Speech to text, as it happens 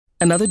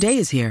Another day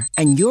is here,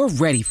 and you're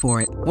ready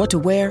for it. What to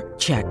wear?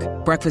 Check.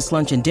 Breakfast,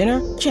 lunch, and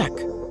dinner? Check.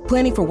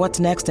 Planning for what's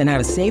next and how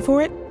to save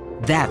for it?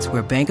 That's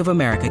where Bank of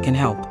America can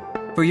help.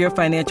 For your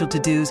financial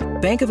to-dos,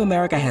 Bank of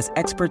America has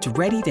experts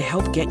ready to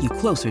help get you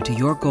closer to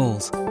your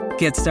goals.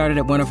 Get started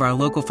at one of our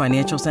local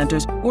financial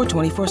centers or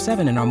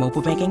 24/7 in our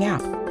mobile banking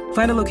app.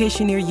 Find a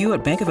location near you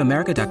at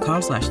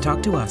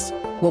bankofamerica.com/talktous.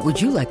 What would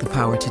you like the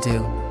power to do?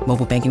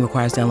 Mobile banking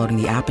requires downloading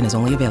the app and is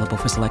only available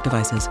for select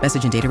devices.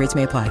 Message and data rates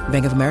may apply.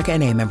 Bank of America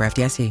N.A., member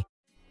FDIC.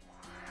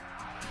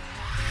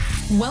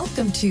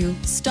 Welcome to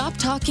Stop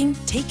Talking,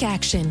 Take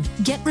Action,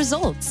 Get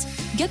Results.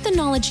 Get the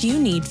knowledge you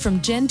need from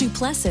Jen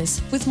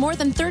Duplessis with more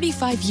than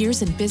 35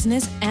 years in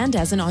business and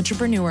as an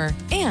entrepreneur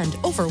and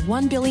over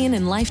 $1 billion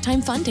in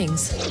lifetime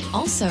fundings.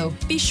 Also,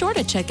 be sure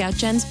to check out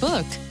Jen's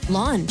book,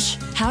 Launch,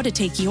 How to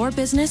Take Your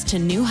Business to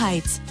New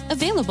Heights.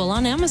 Available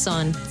on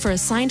Amazon. For a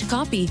signed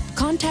copy,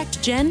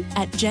 contact Jen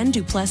at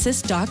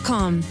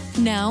jenduplessis.com.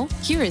 Now,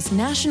 here is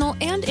national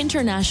and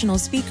international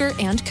speaker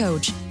and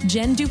coach,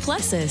 Jen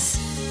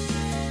Duplessis.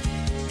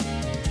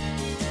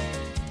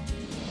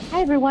 Hi,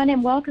 everyone,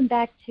 and welcome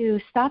back to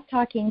Stop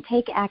Talking,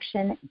 Take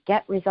Action,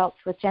 Get Results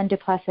with Jen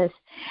Duplessis.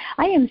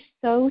 I am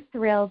so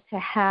thrilled to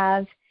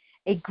have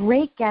a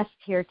great guest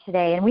here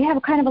today, and we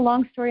have kind of a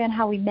long story on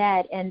how we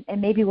met, and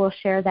maybe we'll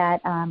share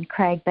that,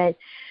 Craig, but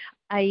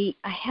I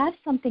have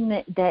something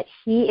that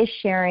he is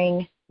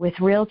sharing with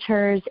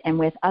realtors and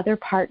with other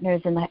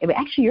partners,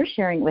 actually you're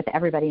sharing with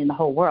everybody in the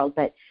whole world,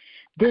 but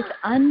this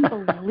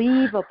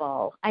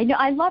unbelievable, I know,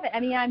 I love it. I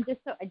mean, I'm just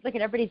so, look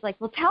at everybody's like,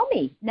 well, tell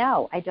me.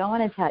 No, I don't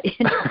want to tell you.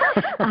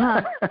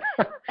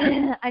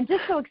 I'm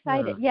just so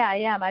excited. Yeah, I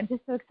am. I'm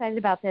just so excited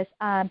about this.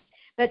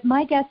 But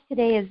my guest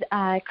today is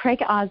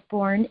Craig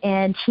Osborne,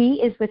 and he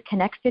is with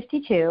Connect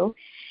 52.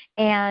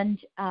 And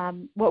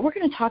what we're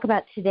going to talk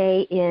about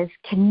today is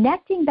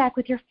connecting back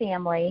with your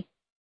family,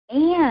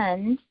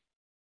 and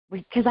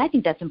because I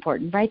think that's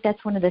important, right?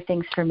 That's one of the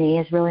things for me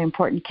is really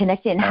important,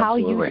 connecting and how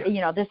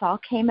this all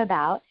came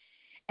about,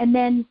 and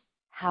then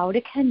how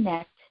to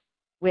connect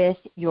with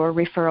your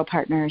referral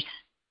partners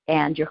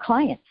and your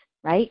clients,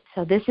 right?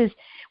 So this is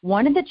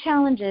one of the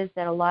challenges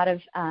that a lot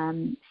of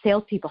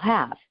salespeople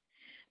have.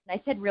 And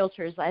I said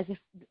realtors as if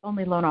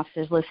only loan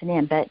officers listen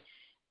in, but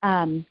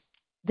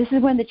this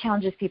is one of the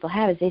challenges people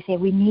have is they say,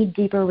 we need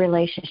deeper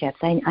relationships.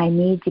 I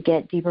need to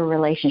get deeper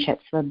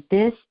relationships. So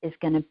this is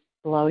going to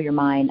blow your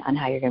mind on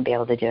how you're going to be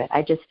able to do it.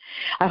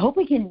 I hope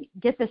we can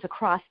get this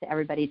across to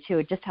everybody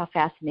too, just how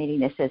fascinating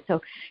this is.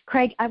 So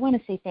Craig, I want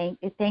to say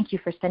thank you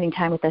for spending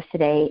time with us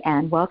today,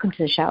 and welcome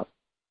to the show.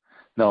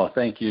 No,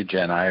 thank you,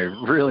 Jen. I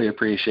really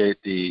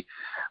appreciate the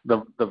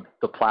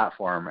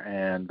platform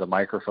and the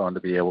microphone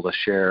to be able to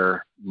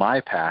share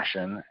my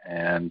passion,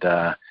 and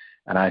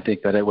I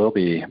think that it will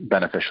be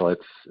beneficial.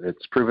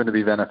 It's proven to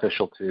be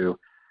beneficial to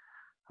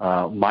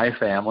my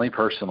family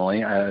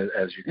personally,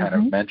 as you kind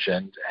of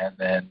mentioned, and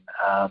then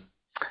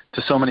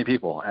to so many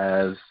people.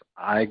 As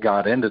I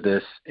got into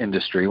this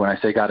industry, when I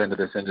say got into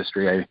this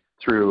industry,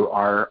 through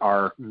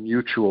our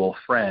mutual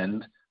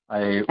friend,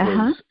 I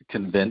was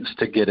convinced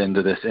to get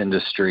into this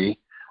industry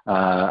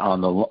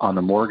on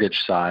the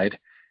mortgage side,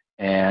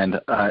 and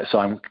so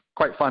I'm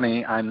quite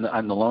funny. I'm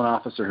the loan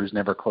officer who's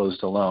never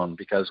closed a loan,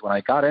 because when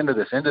I got into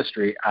this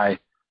industry, I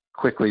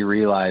quickly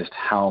realized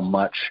how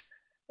much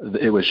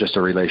it was just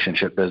a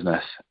relationship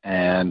business.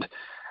 And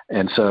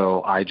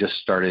so I just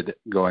started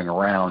going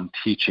around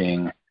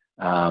teaching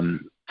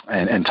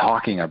and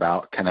talking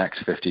about Connect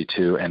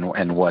 52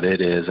 and what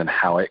it is and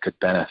how it could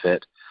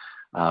benefit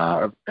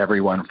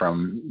everyone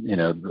from,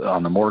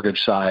 on the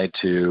mortgage side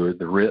to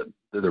the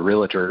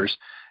realtors.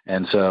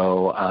 And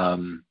so,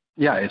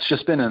 it's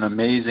just been an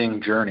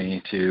amazing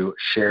journey to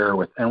share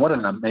with, and what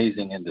an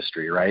amazing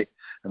industry, right?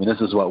 I mean, this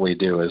is what we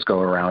do, is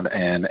go around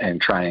and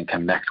try and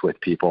connect with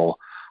people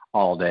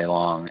all day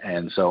long.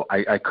 And so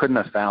I couldn't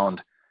have found,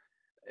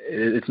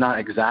 it's not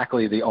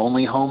exactly the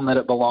only home that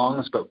it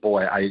belongs, but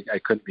boy, I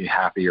couldn't be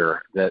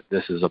happier that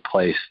this is a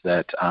place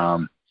that,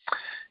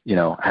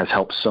 has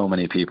helped so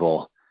many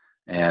people.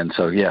 And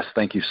so, yes,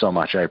 thank you so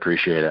much. I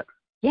appreciate it.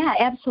 Yeah,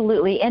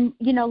 absolutely. And,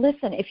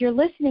 listen, if you're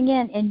listening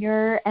in and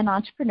you're an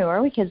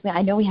entrepreneur, because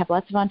I know we have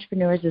lots of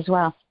entrepreneurs as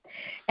well,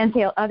 and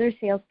other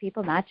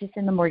salespeople, not just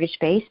in the mortgage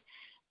space,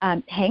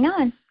 hang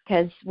on,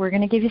 because we're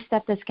going to give you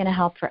stuff that's going to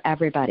help for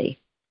everybody.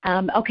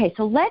 Okay,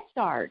 so let's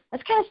kind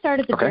of start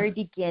at the very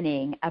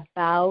beginning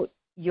about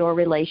your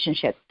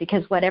relationships,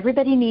 because what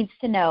everybody needs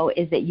to know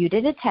is that you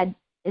did is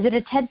it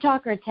a TED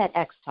Talk or a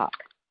TEDx Talk?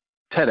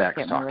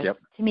 TEDx Talk, yep.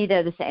 To me,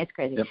 they're the same. It's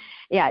crazy. Yep.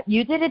 Yeah,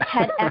 you did a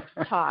TEDx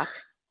Talk,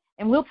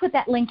 and we'll put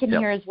that link in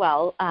here as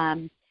well.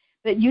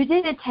 But you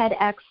did a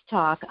TEDx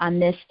Talk on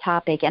this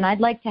topic, and I'd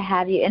like to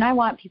have you, and I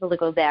want people to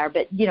go there,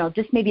 but,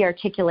 just maybe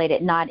articulate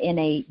it, not in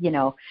a,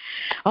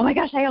 oh my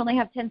gosh, I only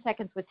have 10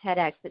 seconds with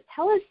TEDx, but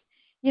tell us,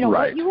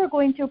 what you were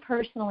going through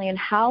personally and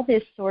how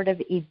this sort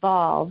of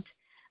evolved,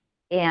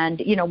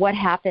 and, what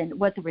happened,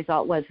 what the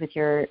result was with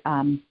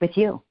with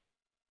you.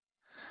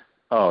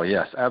 Oh,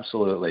 yes,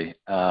 absolutely.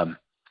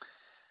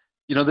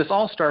 This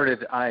all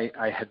started, I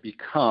had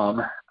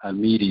become a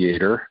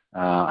mediator.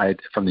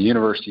 From the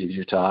University of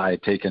Utah, I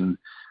had taken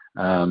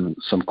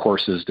some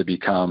courses to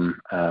become,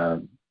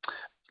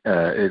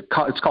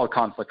 it's called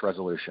conflict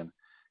resolution.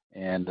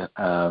 And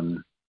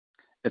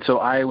so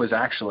I was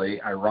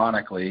actually,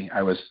 ironically,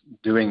 I was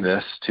doing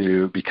this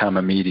to become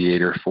a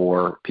mediator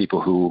for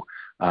people who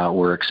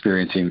were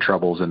experiencing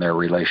troubles in their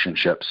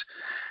relationships.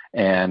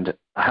 And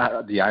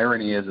the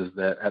irony is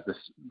that at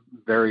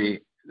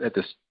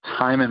this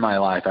time in my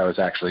life, I was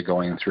actually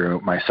going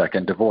through my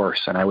second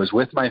divorce, and I was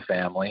with my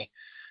family.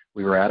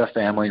 We were at a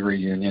family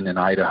reunion in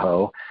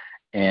Idaho,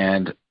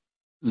 and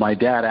my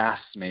dad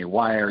asked me,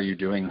 "Why are you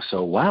doing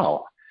so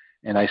well?"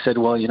 And I said,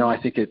 "Well, I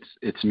think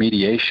it's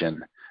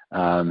mediation,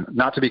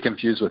 not to be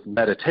confused with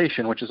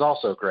meditation, which is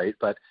also great,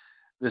 but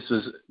this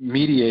was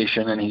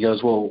mediation." And he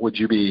goes, "Well, would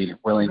you be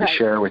willing to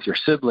share with your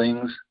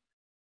siblings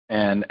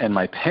and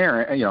my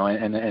parent,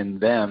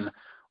 and them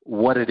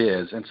what it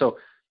is?" And so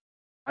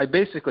I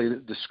basically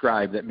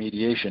described that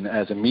mediation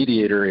as a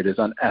mediator, it is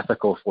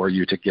unethical for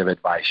you to give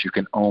advice. You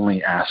can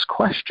only ask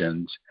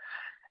questions.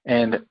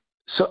 And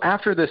so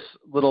after this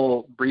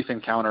little brief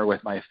encounter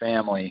with my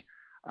family,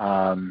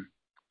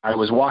 I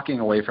was walking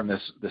away from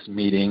this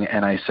meeting,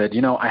 and I said,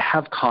 I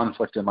have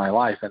conflict in my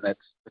life, and the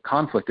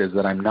conflict is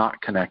that I'm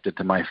not connected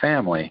to my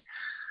family.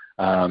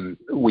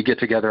 We get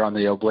together on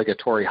the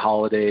obligatory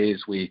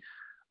holidays. We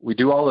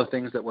do all the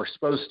things that we're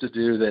supposed to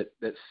do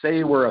that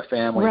say we're a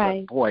family.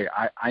 Right. But boy,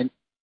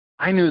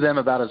 I knew them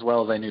about as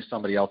well as I knew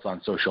somebody else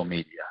on social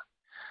media.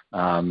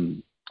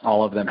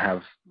 All of them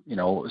have,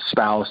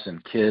 spouse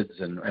and kids,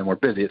 and we're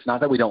busy. It's not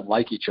that we don't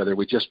like each other.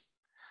 I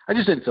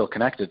just didn't feel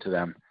connected to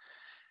them.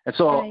 And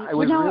so I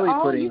was really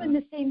all putting. Are you in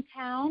the same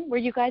town? Were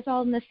you guys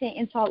all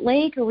in Salt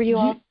Lake, or were you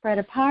all spread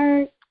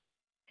apart?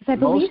 Because I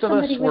believe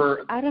somebody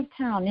was out of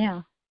town.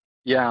 Yeah.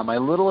 Yeah, my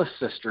littlest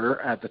sister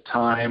at the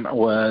time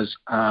was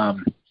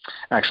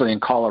actually in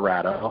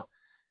Colorado,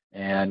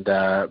 and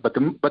but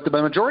the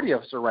majority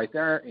of us are right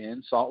there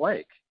in Salt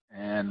Lake,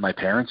 and my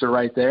parents are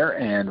right there.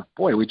 And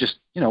boy, we just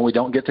we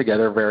don't get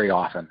together very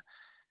often.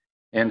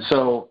 And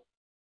so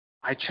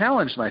I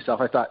challenged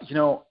myself. I thought,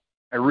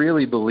 I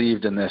really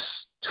believed in this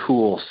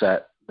tool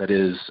set that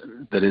is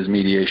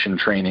mediation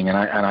training, and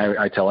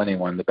I tell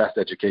anyone the best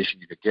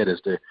education you could get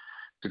is to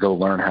go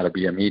learn how to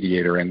be a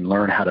mediator and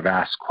learn how to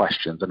ask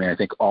questions. I mean, I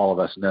think all of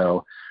us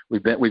know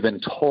we've been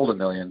told a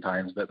million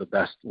times that the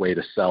best way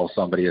to sell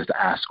somebody is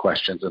to ask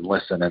questions and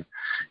listen, and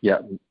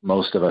yet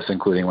most of us,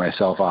 including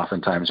myself,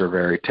 oftentimes are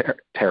very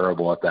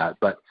terrible at that.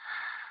 But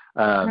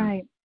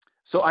right.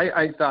 So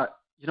I thought,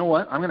 you know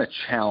what? I'm going to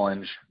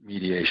challenge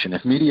mediation.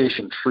 If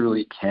mediation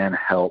truly can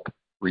help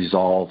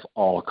resolve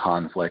all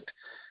conflict,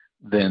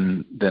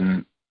 then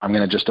I'm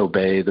going to just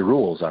obey the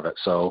rules of it.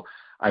 So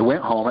I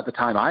went home. At the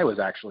time, I was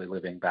actually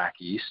living back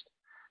east,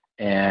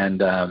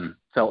 and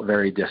felt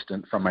very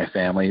distant from my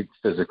family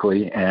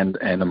physically and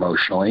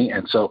emotionally.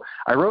 And so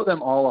I wrote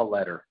them all a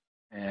letter,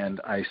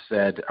 and I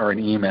said, or an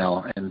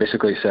email, and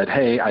basically said,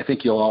 "Hey, I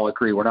think you'll all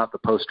agree we're not the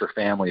poster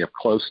family of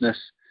closeness,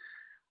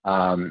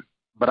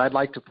 but I'd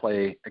like to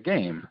play a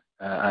game,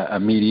 a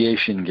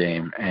mediation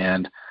game,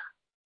 and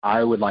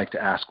I would like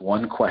to ask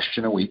one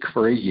question a week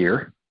for a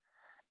year,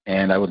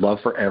 and I would love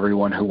for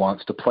everyone who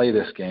wants to play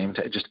this game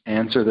to just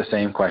answer the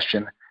same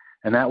question,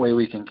 and that way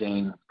we can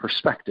gain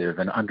perspective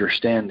and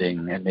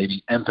understanding and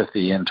maybe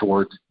empathy and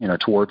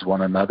towards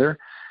one another,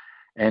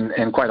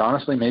 and quite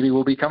honestly, maybe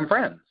we'll become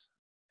friends."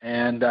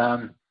 And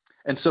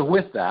so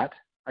with that,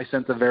 I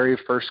sent the very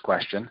first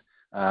question.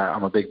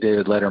 I'm a big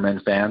David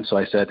Letterman fan, so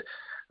I said,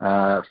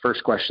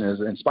 first question is,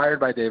 inspired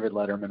by David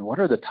Letterman, what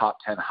are the top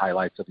 10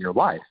 highlights of your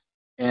life?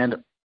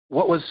 And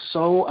what was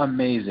so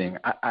amazing,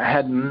 I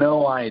had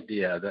no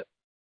idea that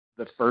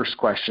the first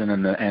question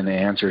and the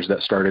answers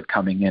that started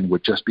coming in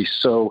would just be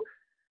so,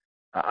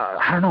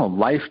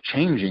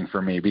 life-changing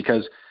for me,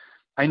 because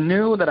I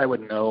knew that I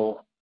would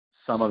know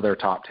some of their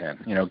top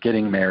 10,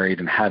 getting married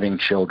and having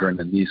children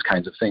and these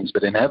kinds of things.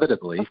 But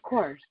inevitably, of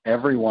course,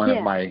 every one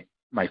of my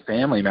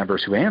family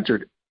members who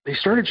answered, they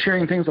started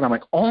sharing things that I'm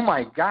like, oh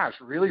my gosh,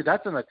 really?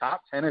 That's in the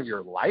top 10 of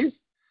your life?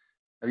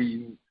 I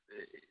mean,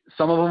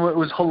 some of them it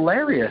was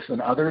hilarious,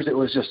 and others it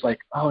was just like,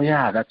 oh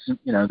yeah, that's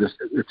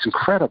it's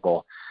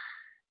incredible.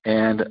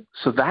 And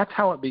so that's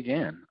how it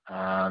began.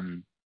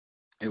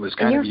 It was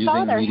kind of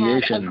using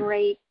mediation.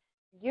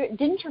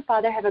 Didn't your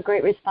father have a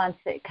great response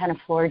that kind of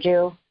floored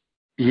you?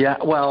 Yeah,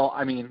 well,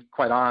 I mean,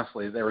 quite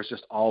honestly, there was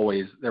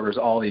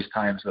all these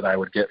times that I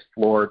would get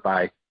floored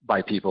by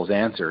people's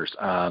answers.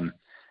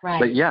 Right.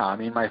 But yeah, I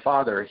mean, my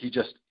father,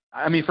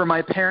 for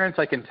my parents,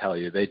 I can tell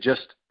you,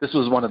 this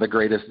was one of the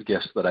greatest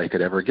gifts that I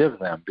could ever give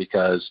them,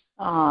 because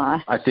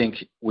I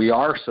think we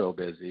are so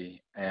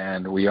busy,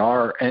 and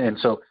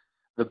so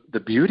the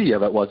beauty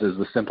of it is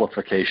the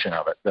simplification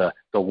of it,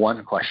 the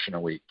one question a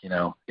week.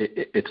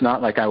 It's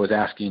not like I was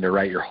asking you to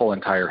write your whole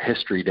entire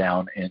history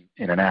down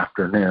in an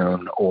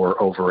afternoon or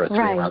over a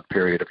 3-month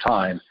period of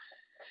time.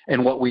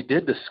 And what we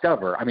did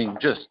discover, I mean,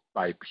 just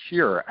by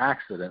pure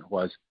accident,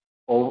 was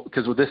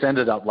because this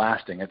ended up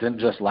lasting. It didn't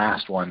just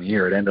last 1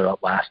 year. It ended up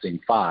lasting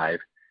 5.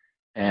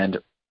 And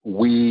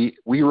we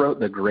wrote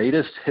the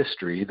greatest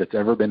history that's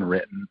ever been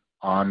written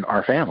on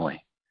our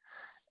family.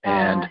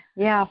 And,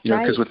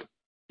 because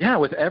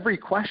with every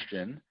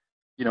question,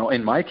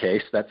 in my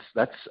case, that's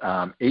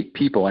 8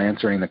 people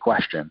answering the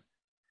question.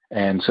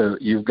 And so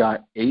you've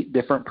got 8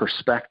 different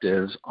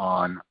perspectives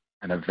on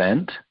an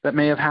event that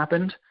may have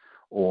happened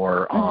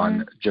or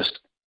on just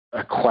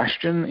a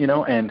question,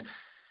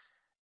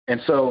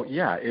 and so,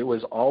 it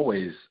was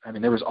always,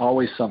 there was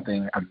always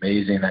something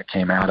amazing that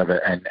came out of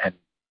it. And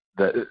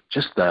the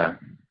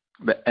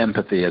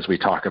empathy, as we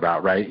talk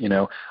about, right?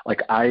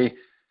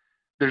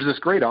 There's this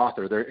great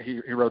author there.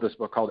 He wrote this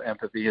book called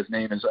Empathy. His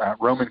name is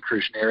Roman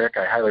Kruzniak.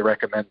 I highly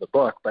recommend the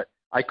book, but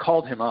I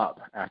called him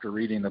up after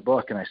reading the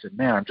book and I said,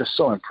 man, I'm just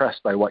so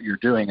impressed by what you're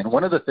doing. And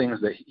one of the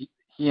things that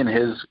he and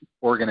his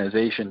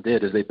organization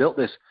did is they built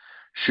this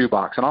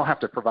shoebox, and I'll have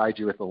to provide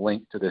you with a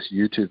link to this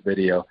YouTube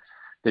video.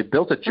 They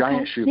built a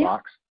giant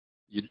shoebox.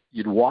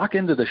 You'd walk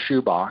into the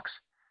shoebox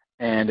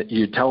and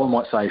you'd tell them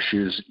what size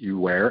shoes you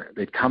wear.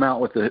 They'd come out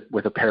with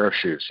a pair of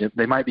shoes.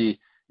 They might be,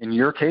 in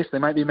your case, they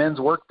might be men's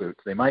work boots.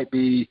 They might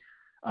be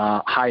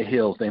high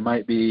heels. They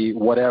might be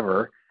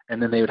whatever.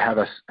 And then they would have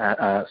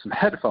some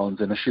headphones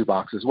in the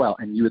shoebox as well.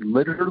 And you would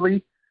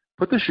literally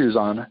put the shoes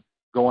on,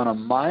 go on a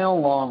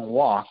mile-long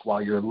walk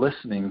while you're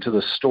listening to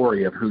the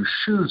story of whose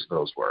shoes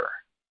those were.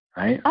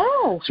 Right?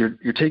 Oh. So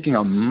you're taking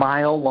a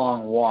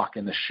mile-long walk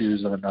in the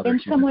shoes of another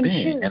human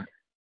being. Shoes. And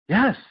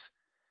yes.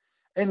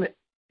 And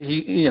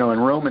he,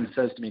 and Roman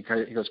says to me,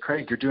 he goes,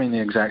 Craig, you're doing the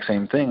exact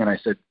same thing. And I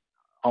said,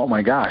 oh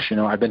my gosh,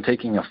 I've been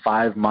taking a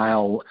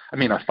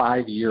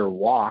 5-year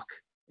walk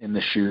in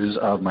the shoes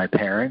of my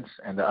parents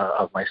and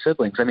of my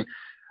siblings.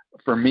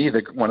 For me,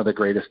 one of the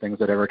greatest things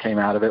that ever came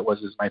out of it was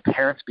my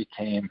parents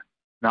became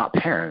not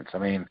parents.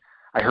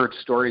 I heard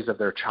stories of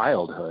their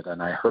childhood,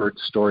 and I heard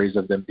stories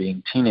of them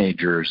being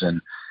teenagers,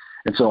 and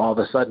so all of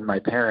a sudden my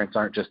parents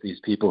aren't just these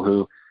people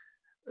who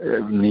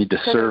need to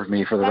serve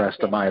me for the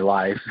rest of my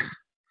life.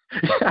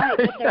 Right,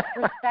 with their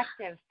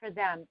perspective for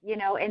them,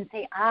 and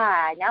say,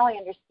 now I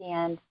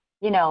understand,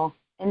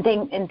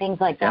 and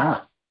things like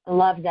that. I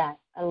love that.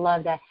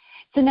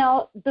 So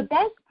now the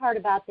best part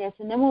about this,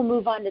 and then we'll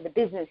move on to the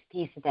business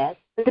piece of this,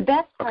 but the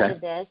best part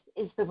of this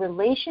is the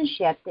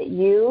relationship that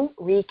you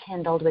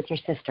rekindled with your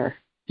sister.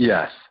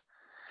 Yes.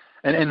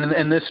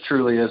 And this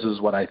truly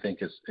is what I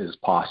think is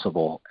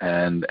possible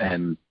and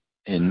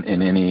in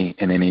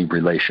any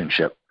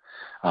relationship.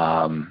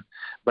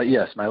 But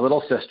yes, my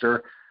little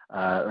sister,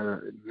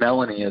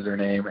 Melanie is her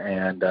name,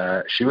 and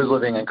she was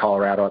living in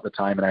Colorado at the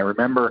time. And I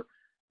remember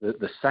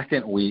the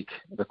second week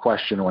the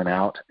question went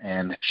out,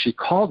 and she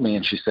called me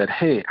and she said,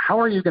 hey, how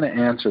are you going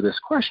to answer this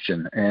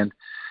question? And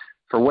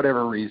for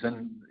whatever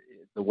reason,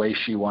 the way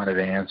she wanted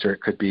to answer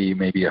it could be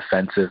maybe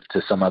offensive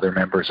to some other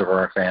members of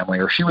our family,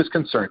 or she was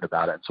concerned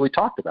about it. So we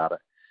talked about it.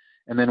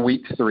 And then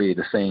week 3,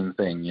 the same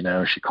thing,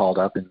 she called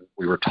up and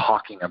we were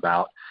talking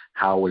about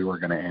how we were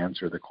going to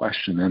answer the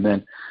question. And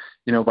then,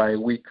 by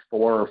week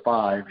 4 or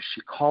 5,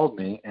 she called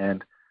me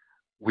and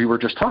we were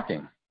just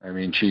talking.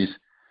 She's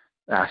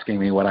asking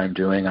me what I'm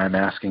doing. I'm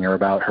asking her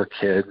about her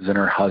kids and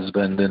her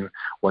husband and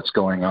what's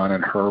going on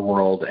in her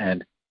world.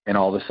 And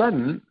all of a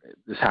sudden,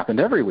 this happened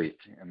every week.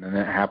 And then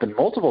it happened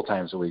multiple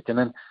times a week. And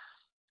then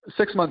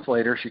 6 months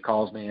later, she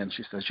calls me and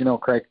she says,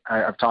 Craig,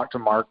 I've talked to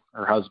Mark,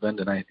 her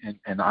husband,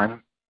 and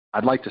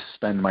I'd like to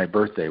spend my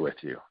birthday with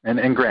you.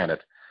 And granted,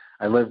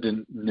 I lived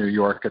in New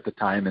York at the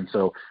time, and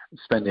so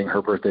spending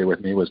her birthday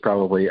with me was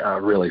probably a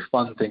really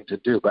fun thing to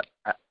do. But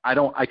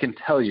I can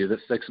tell you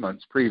that 6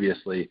 months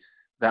previously,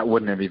 that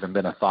wouldn't have even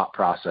been a thought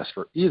process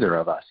for either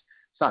of us.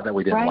 It's not that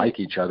we didn't like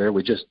each other.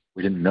 We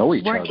didn't know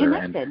each other.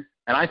 Connected.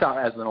 And I thought,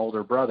 as an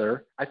older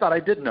brother, I thought I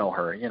did know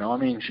her.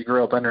 She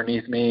grew up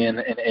underneath me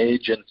in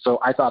age, and so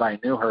I thought I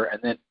knew her.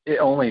 And then it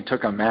only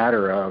took a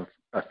matter of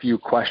a few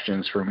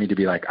questions for me to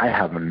be like, I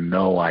have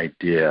no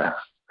idea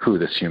who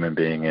this human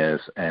being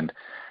is and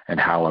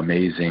how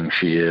amazing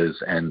she is.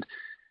 And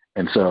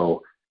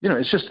so,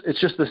 it's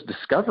just this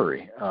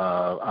discovery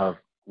of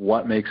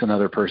what makes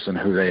another person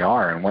who they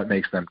are and what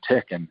makes them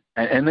tick. And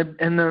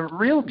the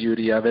real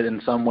beauty of it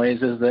in some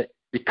ways is that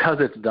because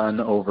it's done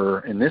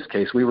over, in this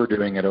case, we were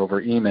doing it over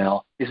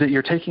email, is that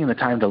you're taking the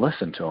time to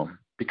listen to them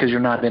because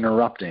you're not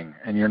interrupting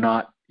and you're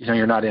not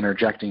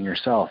interjecting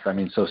yourself.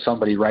 So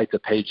somebody writes a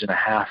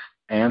 1.5-page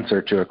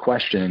answer to a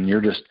question and you're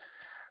just,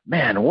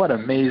 man, what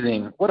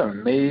amazing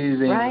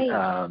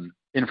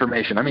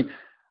information.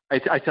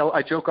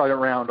 I joke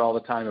around all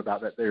the time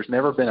about that. There's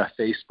never been a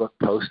Facebook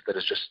post that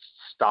has just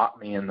stopped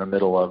me in the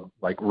middle of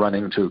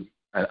running to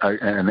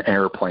an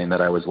airplane that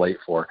I was late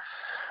for.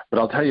 But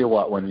I'll tell you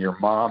what, when your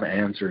mom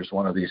answers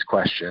one of these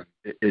questions,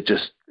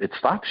 it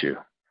stops you.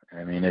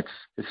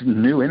 It's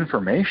new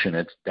information.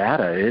 It's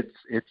data.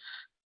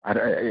 I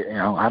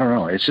don't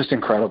know. It's just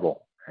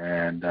incredible.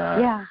 And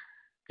I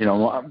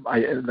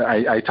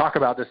talk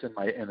about this in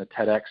the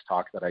TEDx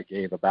talk that I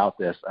gave about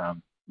this.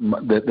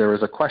 That there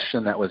was a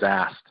question that was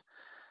asked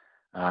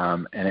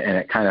And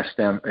it kind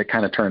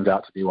of turns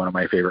out to be one of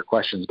my favorite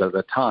questions. But at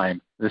the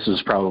time, this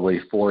was probably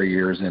 4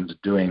 years into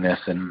doing this,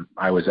 and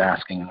I was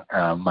asking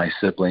my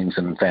siblings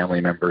and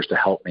family members to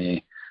help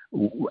me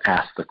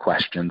ask the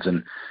questions.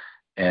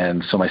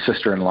 And so my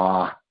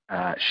sister-in-law,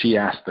 she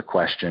asked the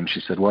question. She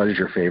said, "What is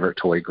your favorite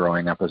toy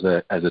growing up as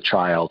a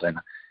child?" And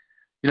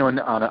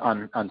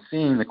on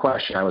seeing the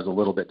question, I was a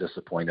little bit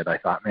disappointed. I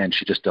thought, man,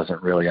 she just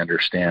doesn't really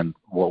understand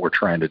what we're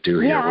trying to do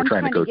here. We're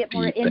trying to go deep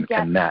and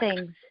connect.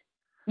 Things.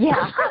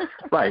 Yeah.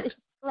 Right.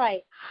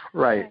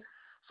 Right.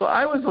 So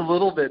I was a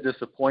little bit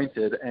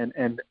disappointed,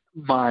 and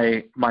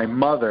my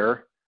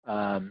mother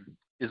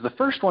is the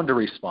first one to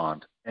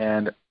respond.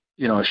 And,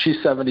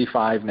 she's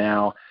 75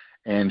 now,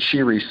 and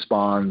she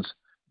responds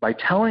by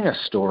telling a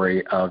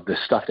story of the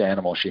stuffed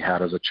animal she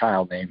had as a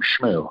child named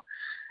Shmoo.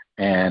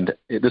 And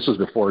this was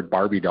before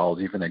Barbie dolls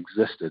even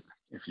existed,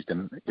 if you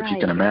can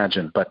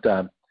imagine. But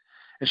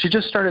and she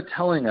just started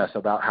telling us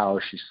about how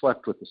she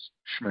slept with the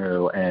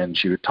Shmoo, and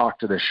she would talk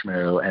to the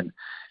Shmoo.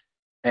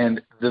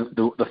 And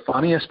the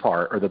funniest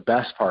part, or the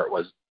best part,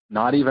 was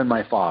not even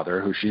my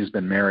father, who she's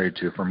been married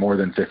to for more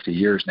than 50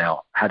 years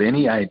now, had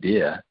any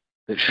idea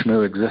that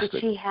Shmoo existed.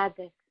 That she had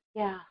this,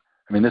 yeah.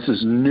 I mean, this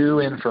is new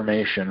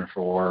information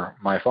for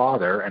my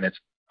father, and it's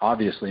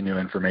obviously new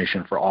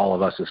information for all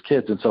of us as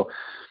kids.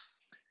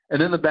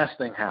 And then the best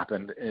thing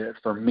happened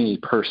for me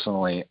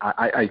personally.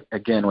 I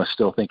again was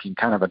still thinking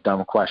kind of a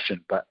dumb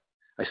question, but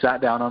I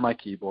sat down on my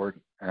keyboard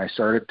and I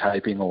started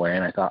typing away,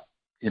 and I thought,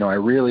 I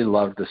really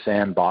loved the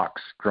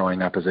sandbox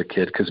growing up as a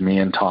kid, because me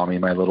and Tommy,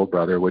 my little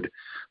brother, would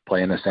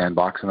play in the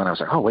sandbox. And then I was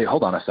like, oh, wait,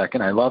 hold on a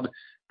second. I loved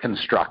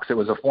Constructs. It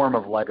was a form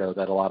of Lego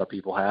that a lot of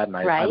people had, and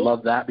I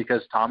loved that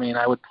because Tommy and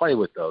I would play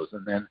with those.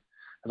 And then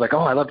I was like,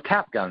 oh, I loved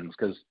cap guns,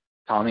 because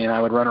Tommy and I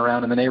would run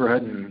around in the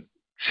neighborhood and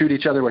shoot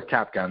each other with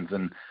cap guns.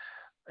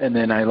 And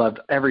then I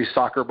loved every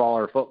soccer ball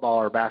or football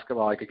or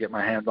basketball I could get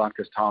my hands on,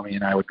 because Tommy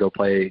and I would go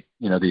play,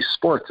 these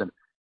sports. And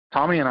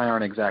Tommy and I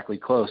aren't exactly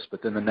close,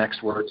 but then the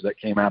next words that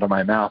came out of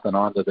my mouth and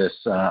onto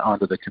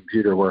the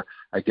computer were,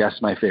 I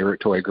guess my favorite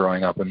toy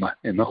growing up in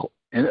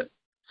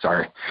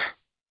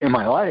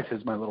my life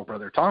is my little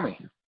brother Tommy.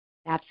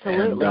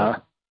 Absolutely.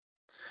 And,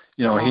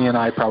 he and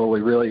I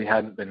probably really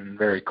hadn't been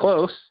very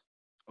close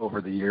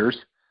over the years,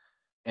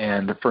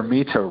 and for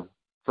me to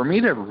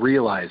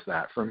realize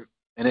that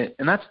and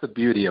that's the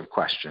beauty of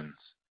questions,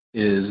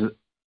 is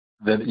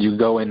that you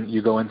go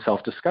in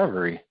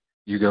self-discovery.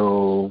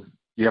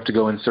 You have to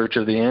go in search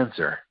of the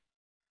answer.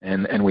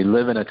 And we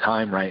live in a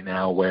time right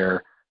now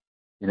where,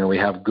 we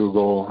have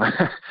Google,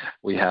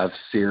 we have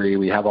Siri,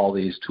 we have all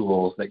these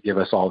tools that give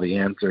us all the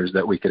answers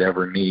that we could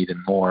ever need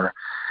and more.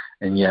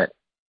 And yet,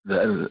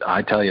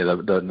 I tell you,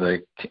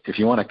 if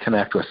you want to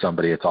connect with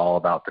somebody, it's all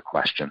about the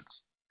questions.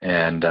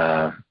 And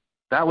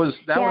that was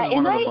one of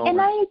the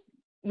moments.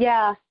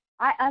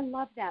 I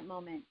love that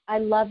moment. I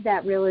love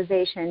that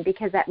realization,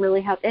 because that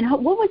really helped. And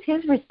what was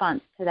his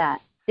response to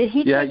that? Did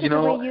he take it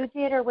the way you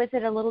did, or was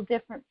it a little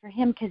different for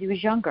him because he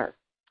was younger?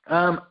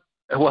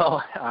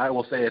 Well, I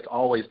will say it's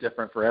always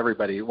different for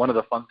everybody. One of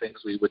the fun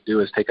things we would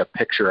do is take a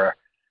picture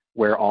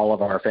where all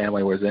of our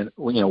family was in,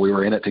 we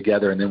were in it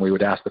together, and then we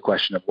would ask the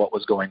question of what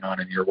was going on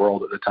in your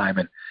world at the time.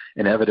 And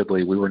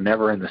inevitably, we were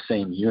never in the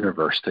same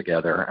universe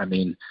together. I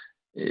mean,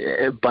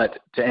 but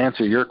to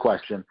answer your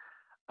question,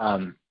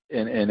 and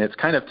it's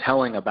kind of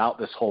telling about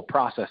this whole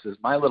process, is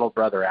my little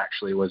brother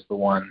actually was the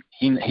one,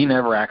 he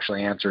never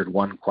actually answered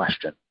one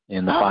question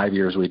in the 5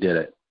 years we did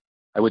it.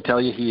 I would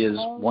tell you he is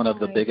one of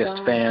the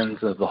biggest fans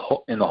of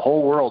in the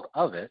whole world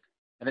of it,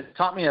 and it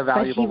taught me a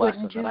valuable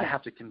lesson that I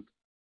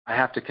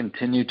have to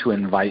continue to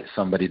invite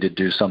somebody to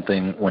do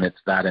something when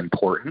it's that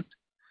important.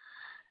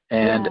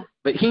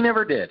 But he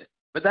never did.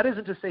 But that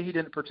isn't to say he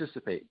didn't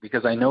participate,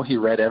 because I know he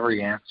read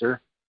every answer.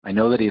 I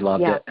know that he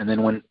loved it. And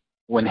then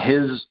when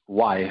his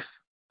wife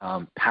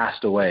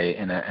passed away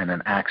in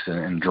an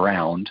accident and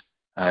drowned.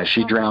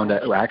 She drowned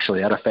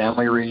actually at a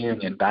family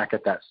reunion back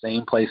at that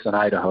same place in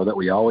Idaho that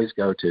we always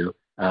go to.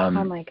 Oh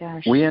my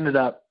gosh! We ended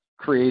up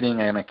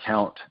creating an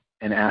account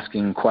and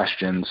asking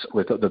questions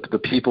with the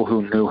people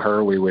who knew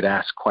her. We would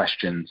ask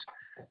questions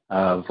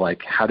of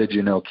like, how did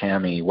you know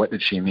Cammie? What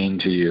did she mean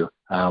to you?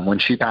 When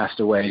she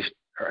passed away,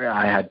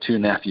 I had two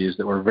nephews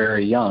that were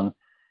very young,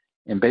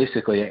 and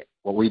basically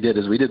what we did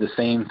is we did the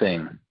same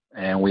thing.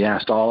 And we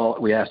asked all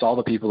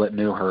the people that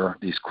knew her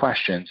these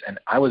questions, and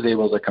I was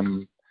able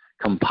to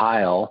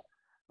compile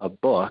a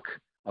book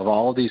of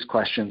all of these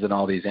questions and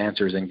all these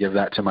answers and give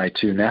that to my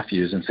two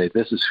nephews and say,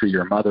 this is who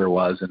your mother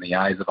was in the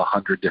eyes of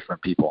 100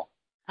 different people.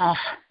 Oh,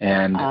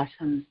 and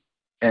awesome.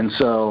 And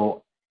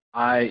so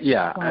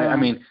I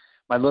mean,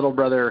 my little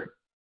brother,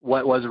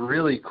 what was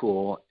really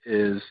cool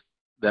is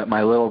that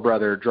my little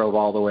brother drove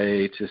all the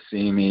way to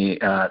see me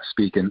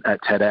speak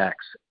at TEDx,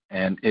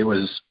 and it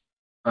was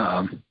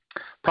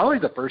probably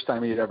the first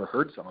time he had ever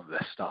heard some of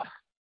this stuff.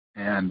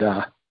 And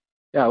it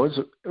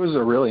was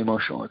a really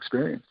emotional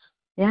experience.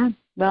 Yeah,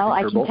 Well,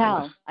 I for can both of tell.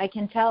 us. I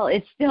can tell.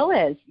 It still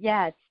is.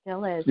 Yeah, it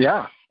still is.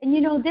 Yeah. And,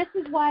 this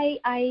is why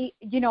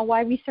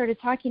why we started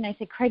talking. I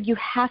said, Craig, you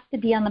have to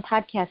be on the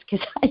podcast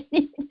because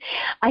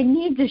I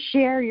need to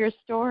share your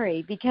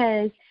story,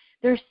 because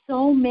there's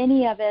so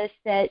many of us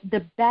that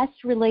the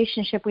best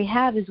relationship we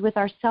have is with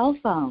our cell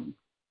phone,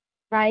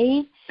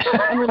 right?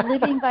 And we're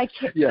living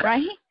Yes.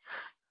 right?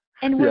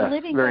 And we're Yes,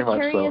 living very much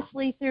so.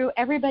 vicariously through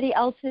everybody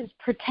else's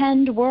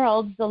pretend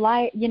worlds, the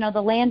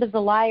land of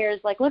the liars.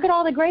 Like, look at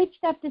all the great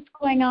stuff that's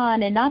going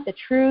on, and not the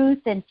truth.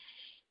 And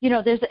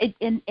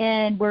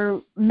and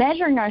we're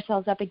measuring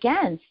ourselves up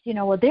against,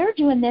 well, they're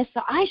doing this,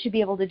 so I should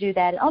be able to do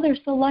that. And, oh, they're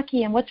so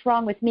lucky, and what's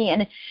wrong with me?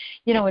 And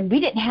and we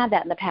didn't have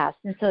that in the past,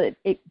 and so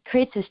it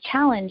creates this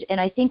challenge. And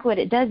I think what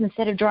it does,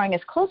 instead of drawing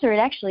us closer, it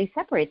actually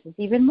separates us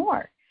even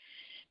more.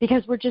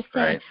 Because we're just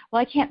saying, Right.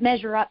 well, I can't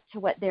measure up to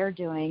what they're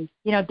doing.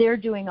 They're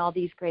doing all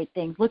these great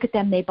things. Look at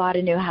them. They bought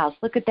a new house.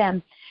 Look at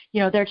them.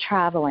 They're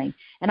traveling.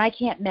 And I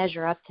can't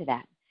measure up to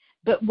that.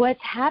 But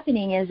what's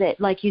happening is that,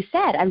 like you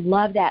said, I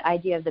love that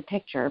idea of the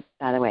picture,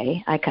 by the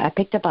way. I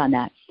picked up on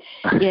that,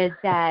 is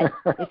that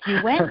if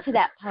you went to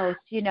that post,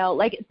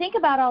 like think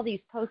about all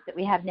these posts that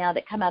we have now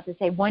that come out to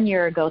say 1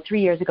 year ago,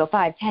 3 years ago,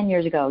 5, 10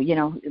 years ago,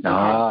 yes.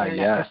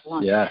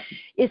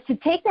 is to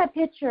take that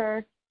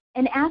picture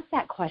and ask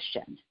that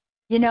question.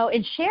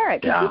 And share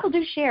it, because people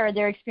do share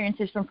their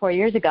experiences from 4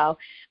 years ago.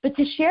 But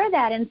to share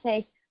that and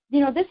say,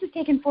 this was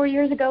taken 4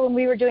 years ago when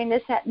we were doing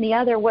this, that, and the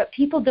other. What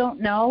people don't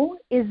know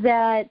is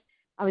that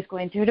I was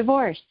going through a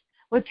divorce.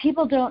 What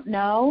people don't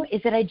know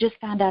is that I just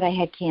found out I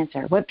had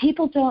cancer. What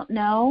people don't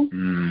know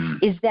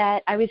is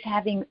that I was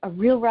having a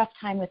real rough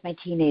time with my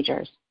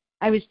teenagers.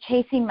 I was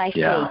chasing my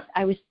faith.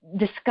 I was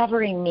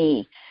discovering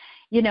me,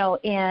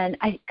 and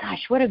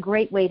what a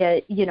great way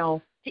to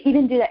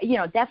even do that,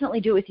 definitely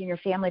do it within your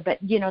family, but,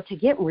 to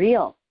get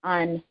real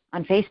on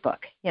Facebook,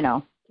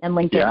 and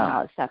LinkedIn and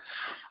all that stuff.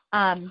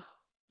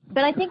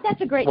 But I think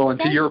that's a great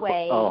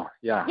segue. Oh,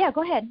 yeah. Yeah,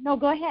 go ahead. No,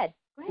 go ahead.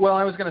 Well,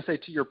 I was going to say,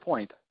 to your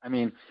point, I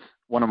mean,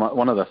 one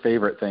of the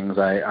favorite things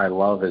I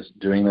love is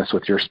doing this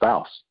with your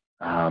spouse.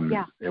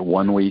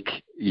 1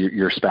 week,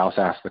 your spouse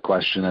asks the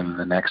question, and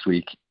the next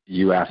week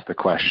you ask the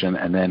question.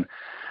 And then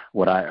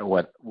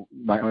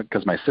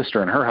because my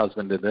sister and her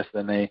husband did this,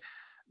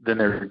 then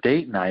their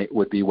date night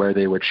would be where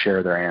they would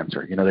share their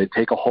answer. They'd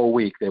take a whole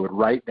week. They would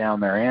write down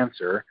their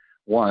answer,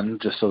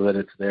 just so that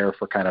it's there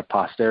for kind of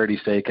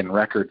posterity's sake and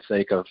record's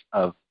sake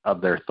of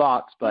their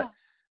thoughts. But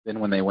then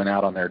when they went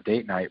out on their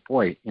date night,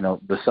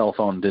 the cell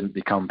phone didn't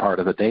become part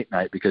of the date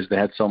night because they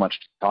had so much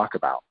to talk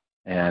about.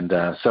 And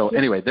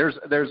anyway,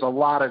 there's a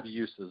lot of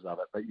uses of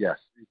it. But yes,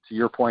 to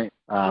your point,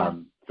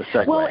 the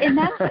segue. Well, and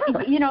that's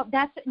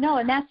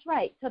and that's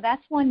right. So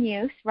that's one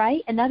use,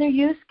 right? Another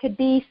use could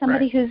be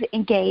somebody who's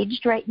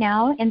engaged right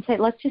now and say,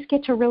 let's just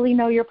get to really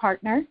know your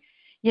partner.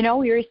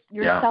 You're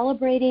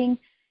celebrating.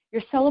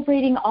 You're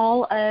celebrating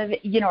all of,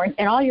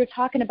 and all you're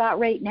talking about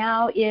right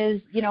now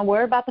is,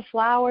 where about the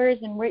flowers,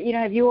 and where,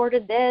 have you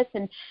ordered this?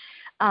 And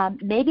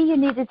maybe you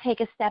need to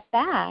take a step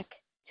back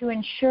to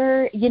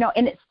ensure,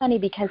 and it's funny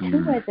because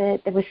who was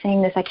it that was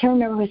saying this? I can't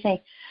remember who was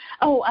saying.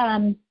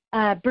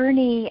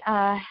 Bernie,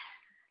 I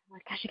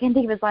can't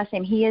think of his last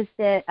name. He is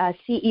the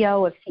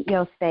CEO of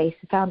CEO Space,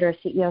 the founder of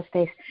CEO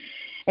Space.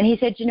 And he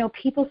said,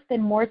 people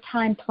spend more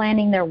time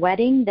planning their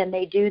wedding than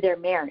they do their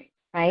marriage,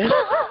 right?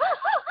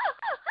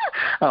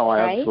 Oh,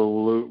 right?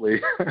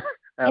 Absolutely.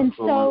 And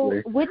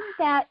so wouldn't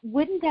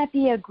that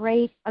be a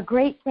great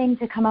thing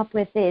to come up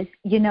with is,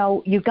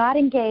 you got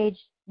engaged.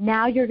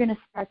 Now you're going to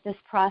start this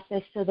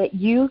process so that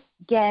you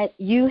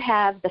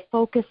have the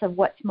focus of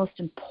what's most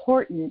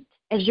important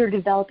as you're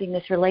developing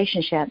this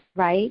relationship,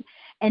 right?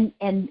 And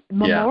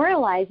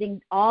memorializing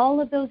all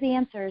of those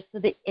answers so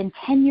that in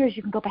 10 years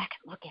you can go back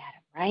and look at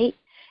them, right?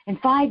 In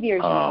 5 years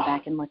you can go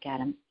back and look at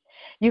them.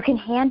 You can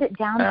hand it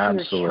down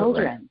to your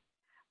children,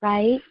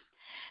 right?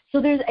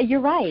 So you're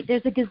right.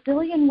 There's a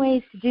gazillion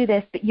ways to do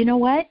this, but you know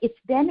what? It's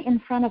been in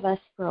front of us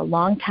for a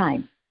long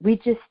time. We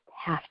just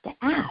have to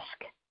ask,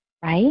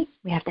 right?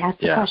 We have to ask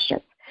the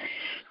questions.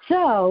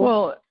 So,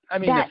 well, I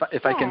mean,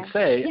 if I can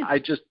say, I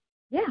just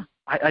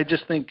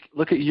think,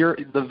 look at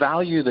the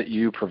value that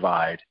you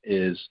provide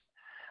is,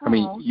 I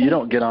mean, you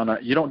don't get on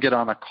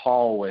a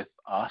call with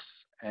us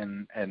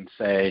and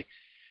say,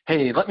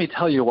 hey, let me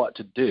tell you what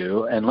to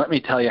do and let me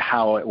tell you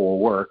how it will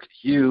work.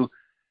 You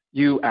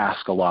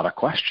ask a lot of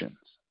questions.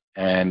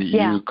 And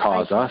you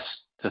cause us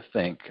to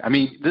think. I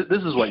mean,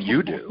 this is what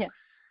you do.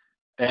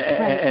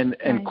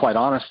 And quite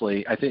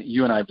honestly, I think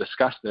you and I have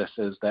discussed this,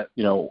 is that,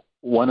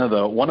 one of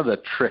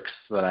the tricks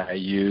that I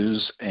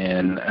use,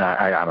 and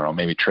I don't know,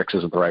 maybe tricks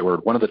isn't the right word.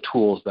 One of the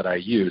tools that I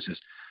use is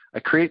I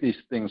create these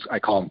things, I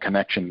call them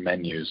connection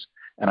menus.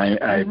 And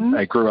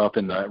I grew up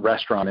in the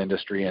restaurant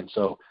industry, and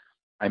so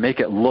I make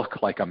it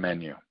look like a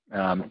menu.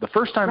 The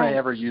first time I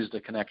ever used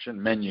a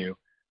connection menu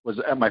was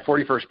at my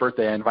 41st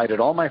birthday. I invited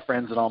all my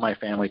friends and all my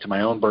family to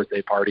my own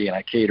birthday party, and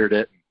I catered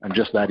it. I'm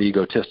just that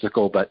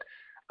egotistical. But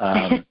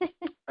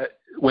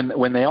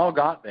when they all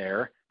got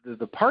there,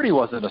 the party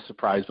wasn't a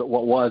surprise, but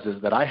what was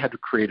is that I had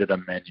created a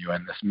menu,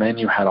 and this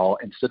menu had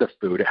instead of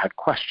food, it had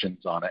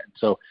questions on it. And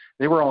so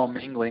they were all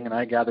mingling, and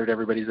I gathered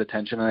everybody's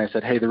attention, and I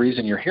said, hey, the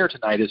reason you're here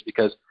tonight is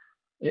because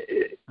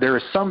there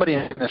is somebody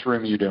in this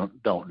room you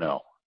don't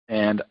know.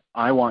 And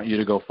I want you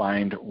to go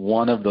find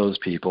one of those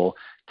people,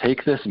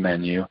 take this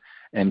menu,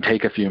 and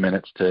take a few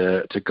minutes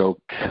to go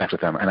connect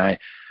with them. And I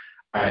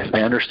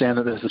understand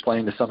that this is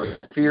playing to some of your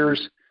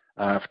fears,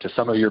 to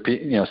some of your,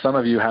 some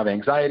of you have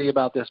anxiety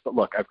about this, but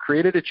look, I've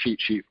created a cheat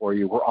sheet for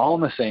you. We're all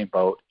in the same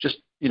boat. Just,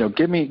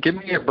 give me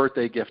a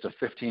birthday gift of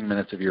 15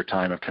 minutes of your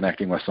time of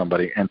connecting with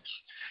somebody. And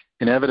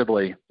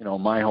inevitably,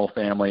 my whole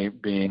family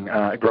being,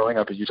 growing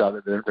up in Utah,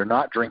 they're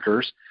not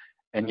drinkers.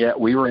 And yet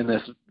we were in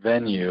this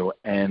venue,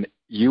 and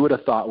you would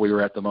have thought we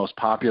were at the most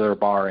popular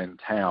bar in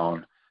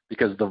town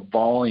because the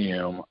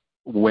volume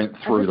went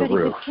through the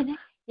roof.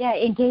 Yeah,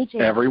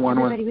 engaging.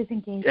 Everybody was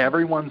engaging.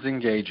 Everyone's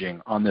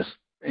engaging on this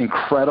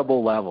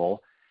incredible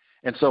level.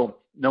 And so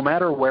no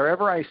matter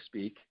wherever I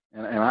speak,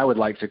 and I would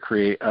like to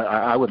create,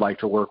 I would like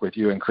to work with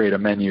you and create a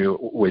menu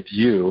with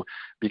you,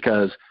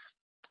 because,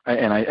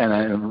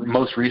 and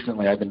most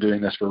recently I've been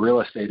doing this for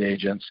real estate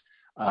agents,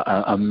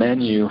 a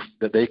menu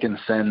that they can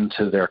send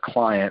to their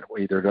client,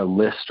 either to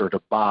list or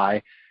to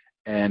buy.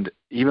 And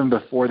even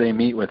before they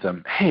meet with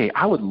them, hey,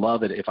 I would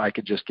love it if I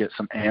could just get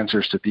some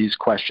answers to these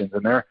questions.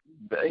 And they're,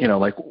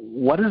 like,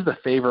 what is the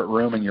favorite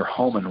room in your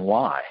home and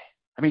why?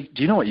 I mean,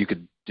 do you know what you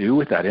could do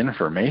with that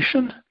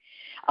information?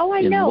 Oh,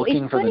 I know.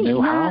 Looking for the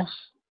new house?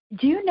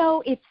 Do you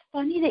know, it's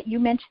funny that you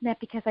mentioned that,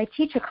 because I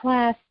teach a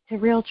class to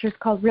realtors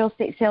called Real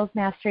Estate Sales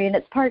Mastery, and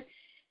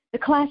the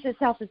class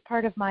itself is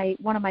part of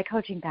one of my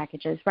coaching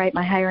packages, right?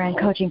 My higher end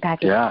coaching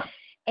package. Yeah.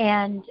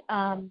 And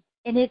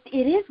it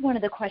is one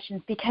of the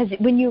questions, because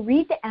when you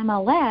read the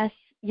MLS,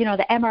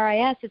 the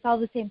MRIS, it's all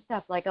the same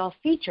stuff, like all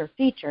feature.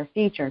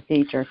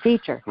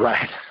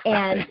 Right.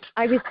 And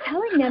I was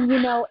telling them,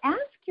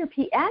 ask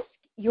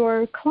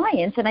your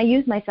clients, and I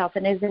use myself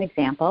as an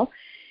example,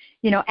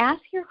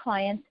 ask your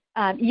clients,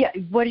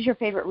 what is your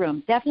favorite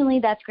room? Definitely,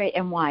 that's great,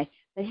 and why?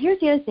 But here's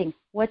the other thing.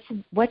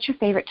 What's your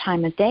favorite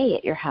time of day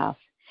at your house?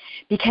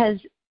 Because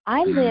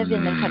I live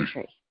in the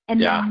country,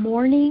 and the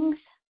mornings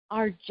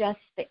are just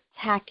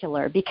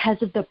spectacular because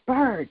of the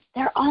birds.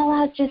 They're all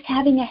out just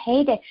having a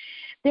heyday.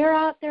 They're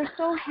out there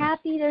so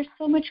happy. There's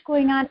so much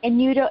going on, and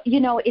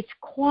it's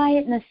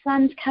quiet, and the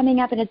sun's coming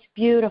up, and it's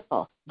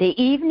beautiful.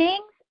 The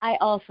evenings I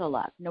also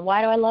love. Now,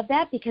 why do I love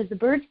that? Because the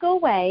birds go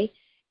away,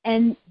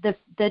 and the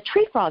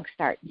tree frogs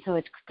start, and so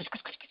it's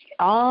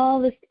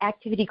all this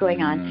activity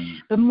going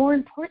on. But more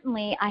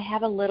importantly, I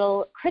have a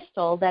little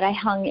crystal that I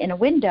hung in a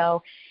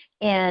window,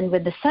 and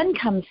when the sun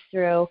comes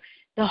through,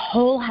 the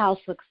whole house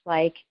looks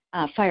like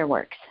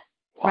fireworks,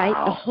 right?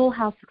 The whole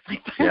house looks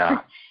like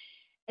fireworks.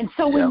 Yeah. And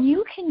so when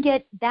you can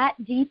get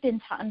that deep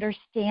into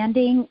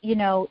understanding,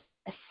 a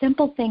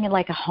simple thing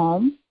like a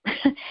home,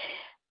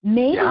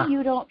 maybe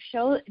you don't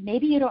show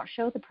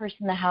the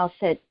person the house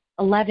at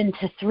 11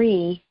 to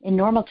 3 in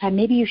normal time.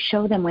 Maybe you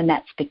show them when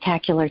that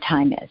spectacular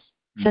time is,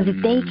 so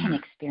that they can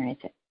experience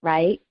it,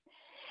 right?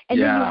 And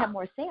then you have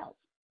more sales,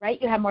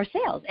 right? You have more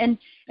sales. And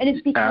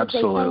it's because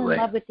they fell in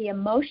love with the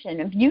emotion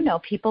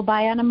of, people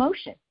buy on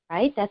emotion,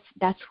 right?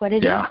 That's what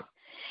it is.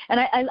 And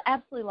I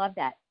absolutely love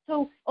that.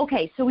 So,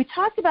 okay, so we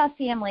talked about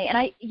family, and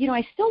I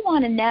still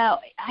want to know,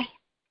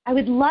 I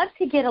would love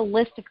to get a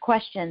list of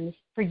questions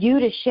for you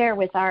to share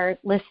with our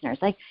listeners.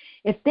 Like,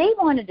 if they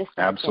wanted to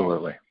start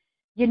absolutely. This,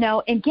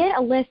 and get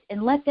a list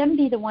and let them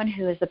be the one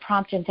who is the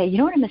prompt and say, I'm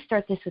going to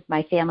start this with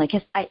my family,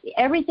 because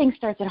everything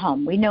starts at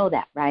home. We know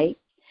that, right?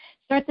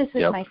 Start this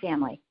with my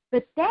family.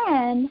 But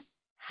then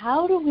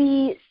how do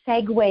we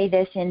segue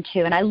this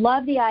into, and I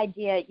love the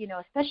idea,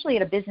 especially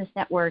at a business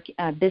network,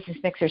 business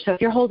mixer. So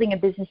if you're holding a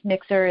business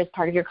mixer as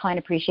part of your client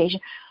appreciation,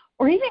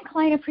 or even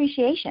client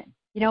appreciation,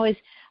 is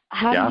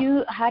how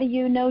do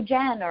you know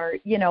Jen, or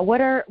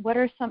what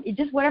are some,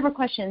 just whatever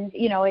questions,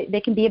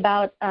 they can be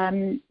about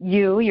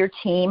you, your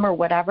team, or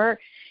whatever.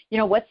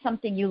 What's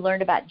something you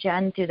learned about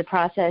Jen through the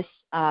process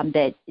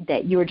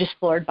that you were just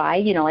floored by?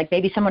 Like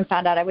maybe someone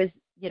found out I was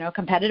a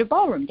competitive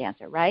ballroom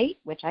dancer, right?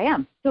 Which I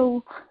am.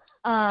 So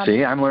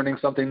see, I'm learning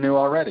something new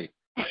already.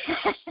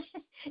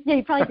 Yeah,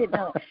 you probably didn't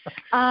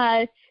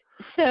know.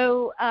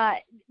 So,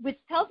 which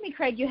tells me,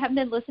 Craig, you haven't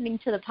been listening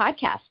to the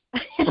podcast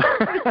because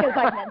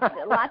I've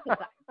mentioned it lots of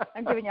times.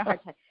 I'm giving you a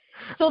hard time.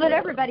 So that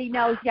everybody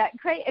knows,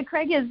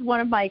 Craig is one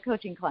of my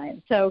coaching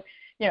clients. So,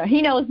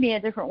 he knows me a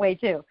different way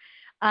too.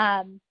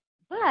 But,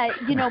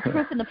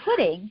 proof in the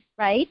pudding,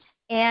 right?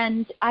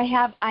 And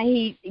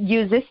I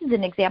use this as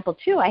an example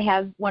too. I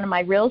have one of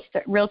my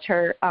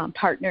realtor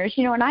partners,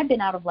 and I've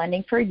been out of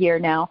lending for a year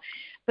now.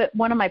 But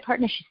one of my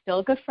partners, she's still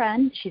a good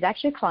friend. She's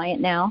actually a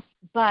client now.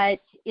 But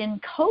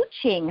in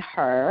coaching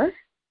her,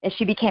 as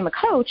she became a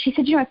coach, she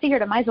said, I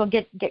figured I might as well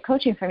get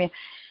coaching from you.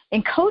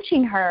 In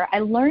coaching her, I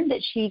learned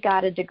that she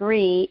got a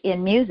degree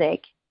in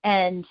music,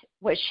 and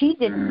what she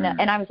didn't know,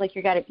 and I was like,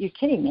 you're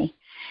kidding me.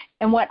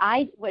 And what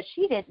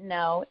she didn't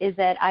know is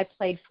that I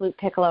played flute,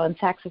 piccolo, and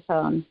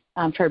saxophone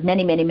for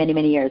many, many, many,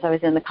 many years. I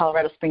was in the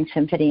Colorado Springs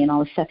Symphony and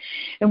all this stuff.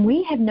 And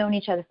we have known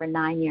each other for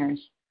 9 years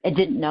and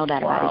didn't know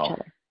that about each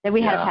other, that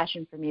we had a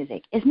passion for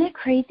music. Isn't that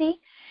crazy?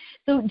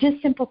 So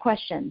just simple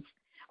questions.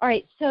 All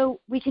right,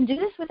 so we can do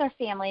this with our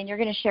family, and you're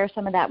going to share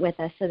some of that with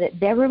us so that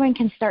everyone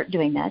can start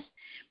doing this.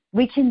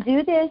 We can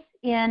do this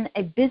in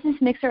a business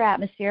mixer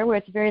atmosphere where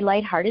it's very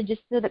lighthearted just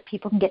so that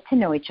people can get to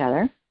know each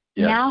other.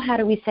 Yes. Now, how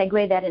do we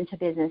segue that into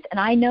business? And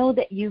I know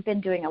that you've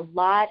been doing a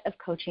lot of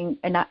coaching,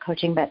 not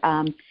coaching, but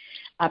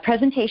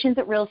presentations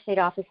at real estate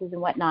offices and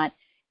whatnot,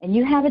 and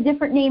you have a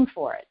different name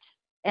for it.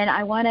 And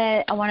I want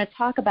to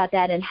talk about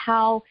that and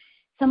how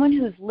someone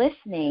who's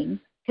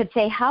listening could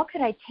say, how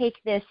could I take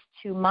this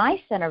to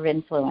my center of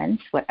influence,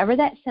 whatever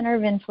that center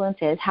of influence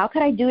is? How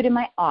could I do it in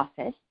my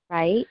office,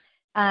 right?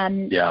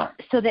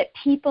 So that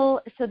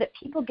people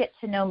get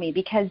to know me.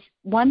 Because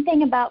one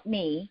thing about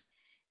me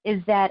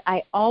is that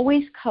I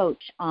always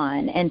coach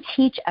on and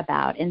teach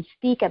about and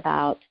speak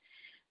about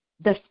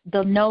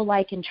the know,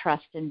 like, and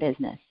trust in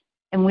business.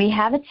 And we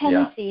have a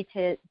tendency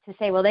to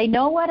say, well, they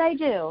know what I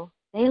do.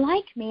 They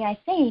like me, I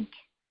think,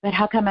 but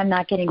how come I'm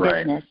not getting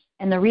business?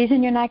 And the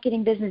reason you're not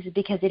getting business is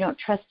because they don't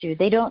trust you.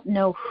 They don't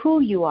know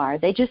who you are.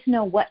 They just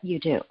know what you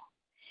do.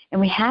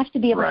 And we have to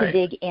be able to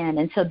dig in.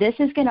 And so this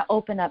is going to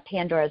open up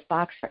Pandora's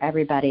box for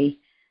everybody.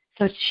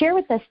 So share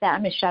with us that.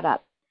 I'm going to shut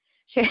up.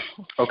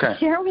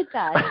 Share with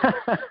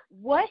us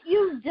what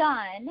you've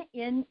done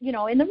in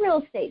the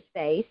real estate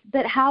space,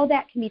 but how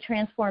that can be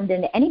transformed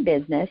into any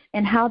business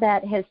and how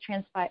that has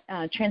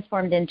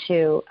transformed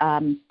into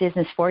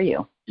business for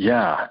you.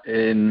 Yeah.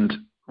 And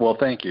well,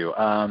 thank you.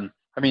 I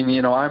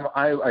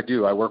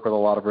work with a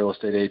lot of real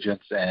estate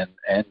agents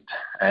and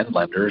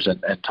lenders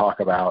and talk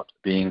about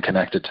being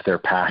connected to their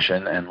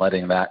passion and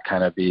letting that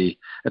kind of be.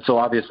 And so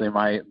obviously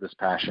this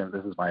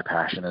is my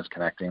passion is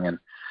connecting. And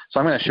so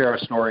I'm going to share a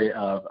story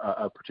of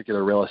a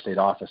particular real estate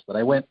office that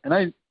I went, and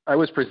I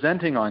was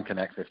presenting on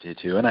Connect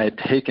 52, and I had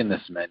taken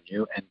this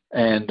menu,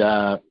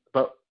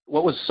 but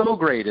what was so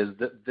great is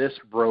that this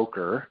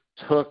broker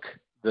took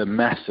the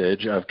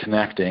message of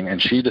connecting,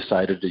 and she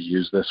decided to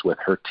use this with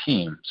her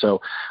team.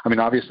 So, I mean,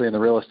 obviously in the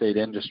real estate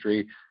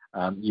industry,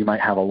 you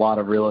might have a lot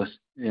of real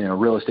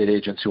estate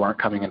agents who aren't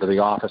coming into the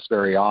office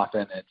very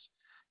often.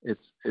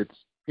 It's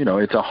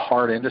a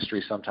hard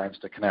industry sometimes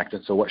to connect.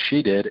 And so what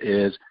she did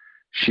is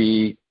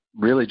she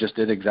really just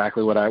did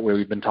exactly what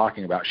we've been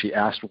talking about. She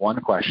asked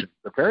one question.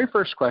 The very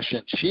first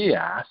question she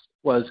asked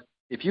was,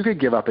 if you could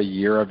give up a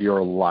year of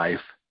your life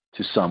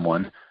to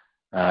someone,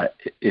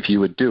 if you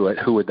would do it,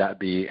 who would that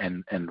be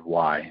and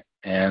why?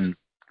 And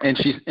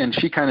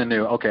she kind of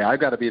knew, okay, I've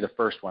got to be the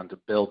first one to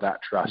build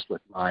that trust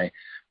with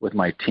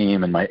my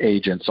team and my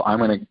agent. So I'm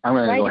gonna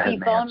go ahead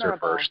and answer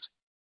first.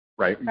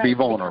 Right, be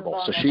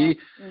vulnerable. So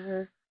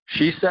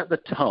she set the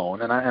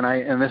tone,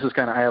 and this is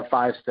I have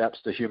 5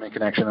 steps to human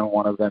connection, and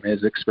one of them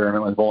is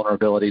experiment with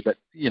vulnerability. But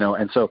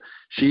and so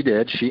she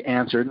did. She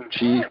answered, and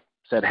she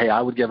said, "Hey,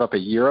 I would give up a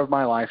year of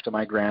my life to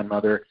my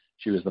grandmother.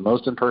 She was the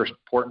most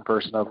important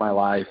person of my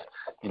life.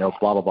 Blah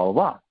blah blah blah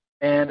blah."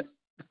 And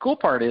the cool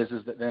part is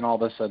that then all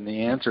of a sudden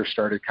the answers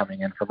started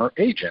coming in from her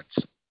agents,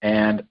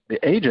 and the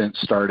agents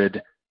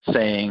started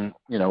saying,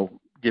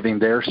 giving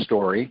their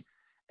story.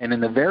 And in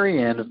the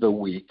very end of the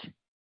week,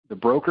 the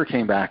broker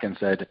came back and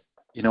said,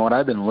 "You know what?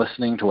 I've been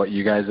listening to what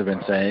you guys have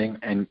been saying,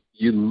 and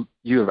you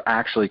have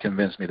actually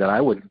convinced me that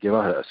I wouldn't give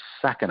up a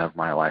second of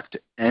my life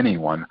to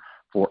anyone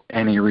for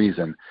any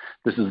reason.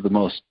 This is the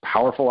most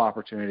powerful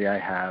opportunity I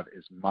have,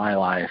 is my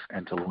life,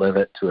 and to live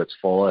it to its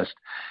fullest."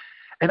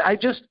 And I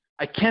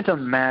can't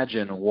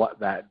imagine what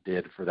that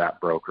did for that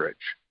brokerage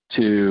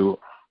to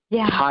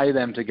tie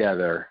them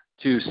together,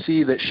 to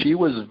see that she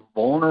was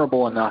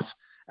vulnerable enough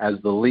as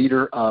the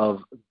leader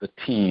of the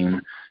team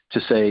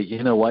to say,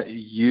 "You know what,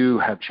 you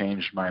have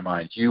changed my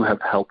mind. You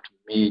have helped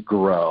me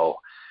grow."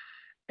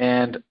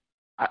 And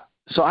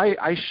so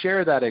I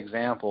share that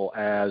example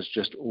as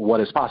just what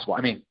is possible.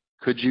 I mean,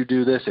 could you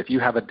do this if you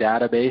have a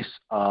database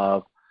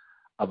of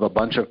a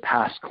bunch of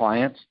past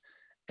clients,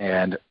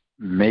 and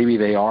maybe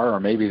they are or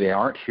maybe they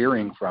aren't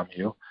hearing from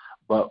you,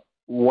 but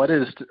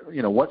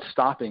what's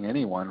stopping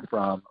anyone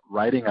from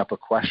writing up a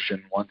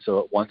question once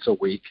a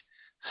week,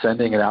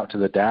 sending it out to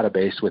the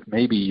database with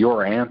maybe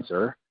your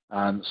answer,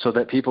 so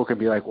that people can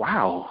be like,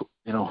 wow,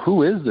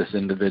 who is this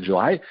individual?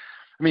 I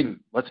mean,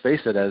 let's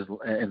face it, as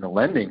in the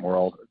lending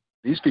world,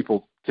 these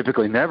people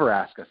typically never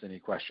ask us any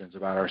questions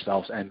about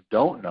ourselves and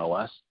don't know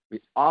us.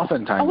 We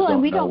oftentimes don't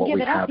know what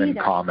we have in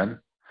common.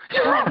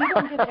 Well, we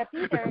don't give it up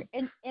either.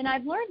 And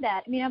I've learned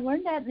that. I mean, I've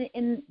learned that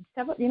in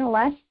several,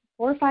 last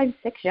 4, 5,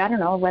 6, I don't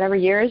know, whatever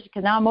years,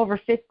 because now I'm over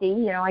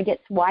 50, I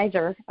get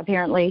wiser,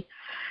 apparently.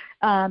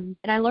 And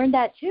I learned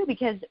that too,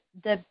 because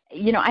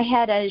I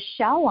had a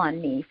shell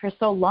on me for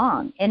so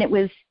long, and it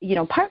was,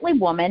 partly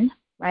woman,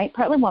 right?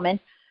 Partly woman,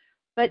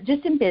 but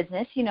just in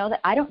business,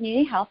 that I don't need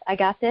any help. I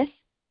got this.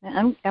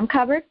 I'm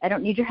covered. I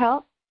don't need your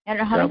help. I don't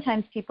know how many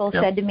times people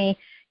said to me,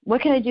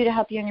 "What can I do to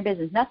help you in your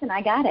business?" Nothing.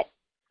 I got it.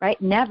 right?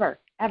 Never,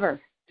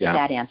 ever did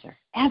that answer,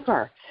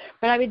 ever.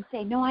 But I would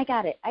say, no, I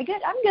got it. I'm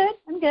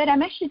good.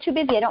 I'm actually too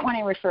busy. I don't want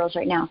any referrals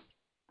right now.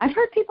 I've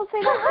heard people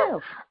say that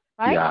too,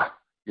 right? Yeah,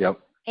 yep.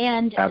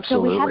 And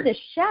absolutely. So we have this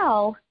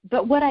shell,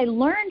 but what I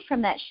learned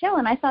from that shell,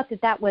 and I thought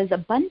that was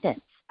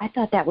abundance. I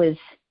thought that was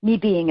me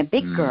being a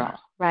big girl,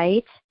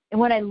 right? And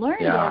what I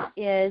learned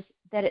is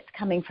that it's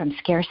coming from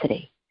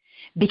scarcity,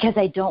 because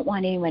I don't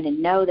want anyone to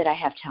know that I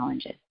have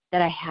challenges,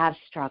 that I have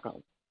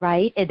struggled,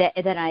 right?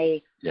 That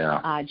I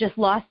just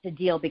lost a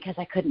deal because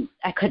I couldn't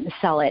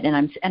sell it,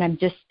 and I'm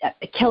just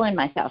killing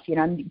myself.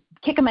 I'm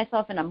kicking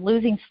myself, and I'm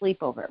losing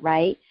sleep over it,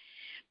 right?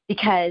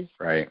 Because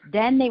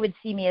then they would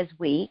see me as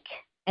weak,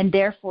 and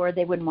therefore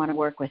they wouldn't want to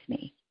work with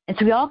me. And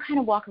so we all kind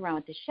of walk around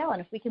with this shell,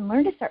 and if we can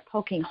learn to start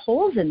poking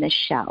holes in this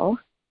shell,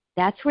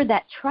 that's where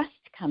that trust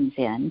comes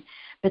in.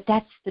 But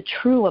that's the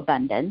true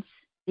abundance,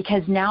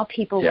 because now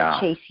people will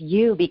chase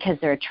you because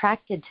they're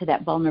attracted to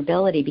that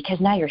vulnerability, because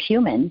now you're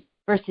human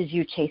versus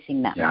you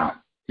chasing them.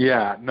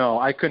 Yeah, no,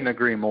 I couldn't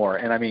agree more.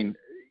 And I mean,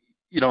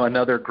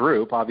 another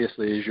group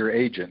obviously is your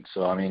agent.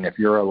 So I mean, if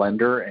you're a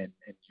lender and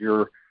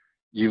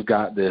you've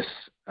got this,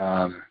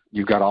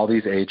 you've got all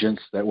these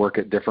agents that work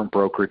at different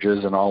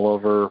brokerages and all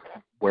over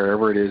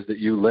wherever it is that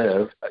you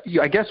live.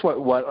 I guess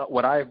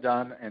what I've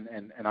done,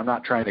 and I'm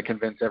not trying to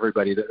convince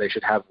everybody that they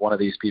should have one of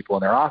these people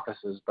in their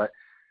offices, but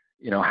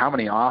how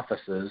many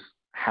offices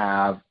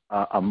have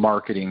a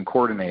marketing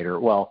coordinator?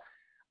 Well,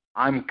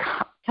 I'm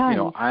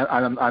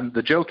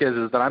the joke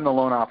is that I'm the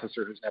loan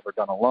officer who's never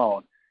done a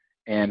loan.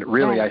 And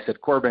really, I said,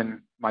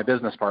 Corbin, my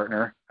business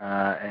partner,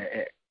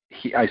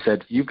 I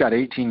said, you've got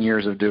 18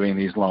 years of doing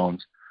these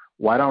loans.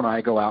 Why don't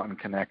I go out and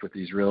connect with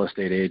these real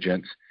estate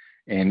agents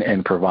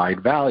and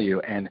provide value?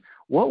 And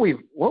what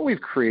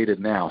we've created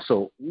now,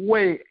 so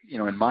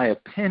in my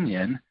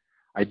opinion,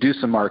 I do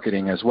some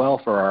marketing as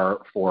well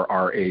for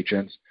our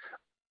agents.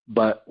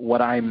 But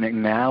what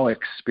I'm now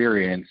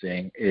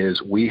experiencing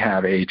is we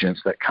have agents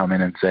that come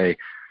in and say,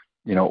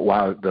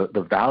 wow,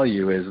 the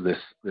value is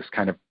this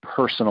kind of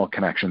personal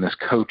connection, this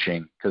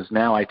coaching, because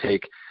now I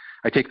take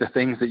the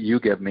things that you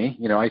give me,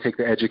 I take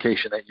the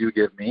education that you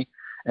give me,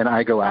 and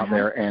I go out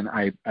there and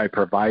I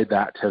provide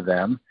that to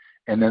them.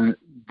 And then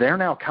they're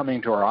now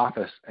coming to our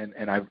office, and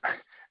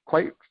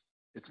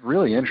it's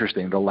really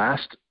interesting. The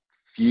last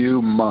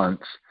few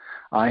months,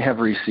 I have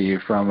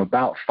received from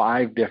about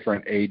 5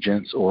 different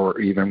agents or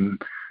even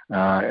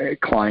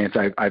clients.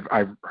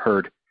 I've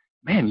heard,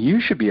 man, you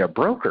should be a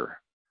broker.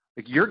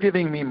 Like, you're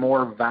giving me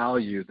more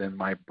value than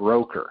my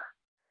broker.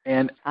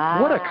 And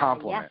what a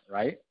compliment,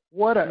 right?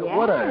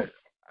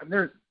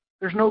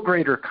 There's no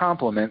greater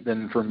compliment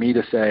than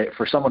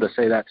for someone to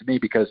say that to me,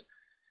 because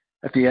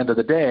at the end of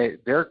the day,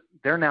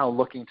 they're now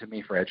looking to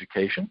me for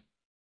education.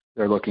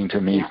 They're looking to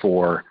me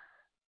for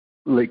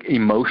like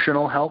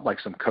emotional help, like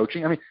some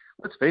coaching. I mean,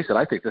 let's face it,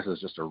 I think this is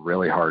just a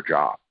really hard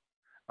job.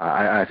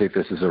 I think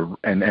this is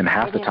and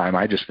half the time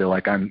I just feel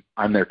like I'm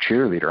their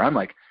cheerleader. I'm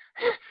like,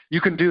 you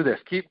can do this,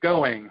 keep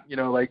going,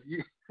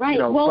 Right.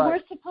 We're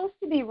supposed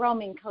to be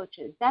roaming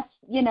coaches. That's,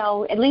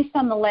 at least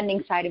on the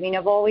lending side. I mean,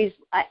 I've always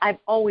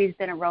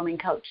been a roaming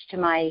coach to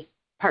my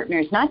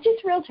partners, not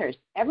just realtors,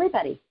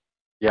 everybody.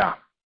 Yeah.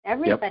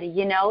 Everybody,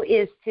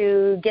 is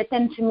to get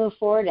them to move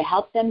forward, to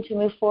help them to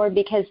move forward,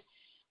 because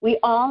we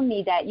all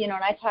need that, and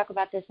I talk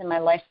about this in my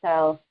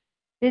Lifestyle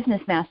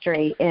Business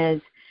Mastery,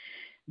 is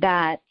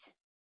that,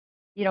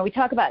 we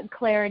talk about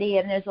clarity,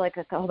 and there's like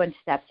a whole bunch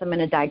of steps. I'm going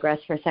to digress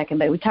for a second,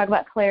 but we talk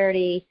about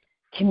clarity,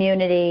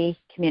 community,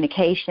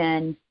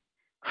 communication,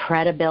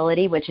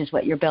 credibility, which is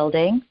what you're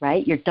building,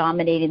 right? You're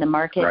dominating the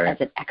market as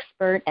an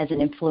expert, as an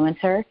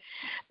influencer.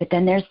 But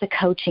then there's the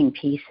coaching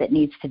piece that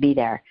needs to be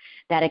there,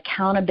 that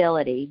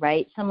accountability,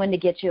 right? Someone to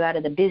get you out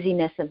of the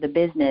busyness of the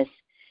business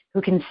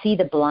who can see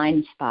the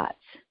blind spots.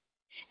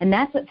 And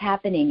that's what's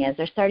happening, is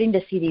they're starting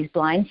to see these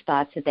blind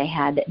spots that they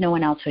had that no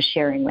one else was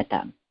sharing with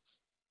them.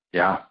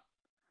 Yeah,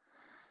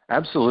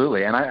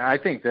 absolutely. And I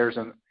think there's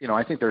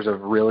a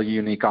really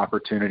unique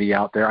opportunity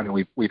out there. I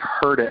mean, we've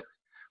heard it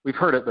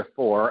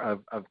before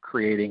of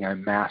creating a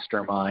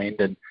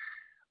mastermind,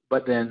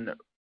 but then,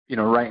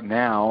 right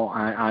now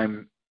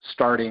I'm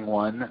starting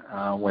one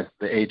with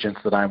the agents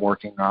that I'm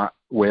working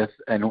with,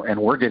 and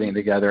we're getting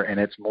together, and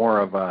it's more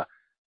of a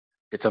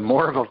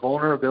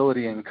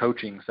vulnerability and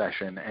coaching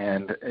session.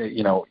 And,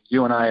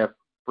 you and I have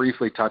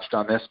briefly touched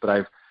on this, but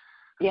I've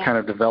kind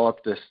of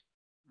developed this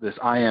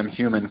I Am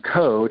Human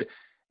code,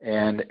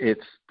 and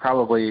it's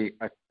probably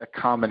a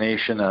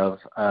combination of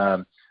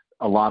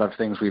a lot of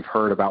things we've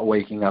heard about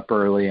waking up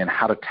early and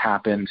how to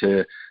tap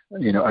into,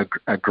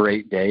 a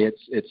great day.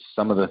 It's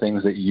some of the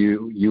things that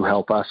you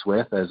help us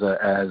with as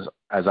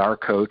our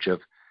coach, of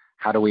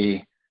how do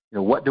we,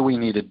 what do we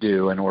need to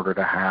do in order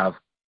to have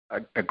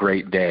a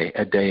great day,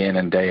 a day in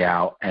and day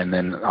out, and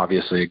then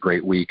obviously a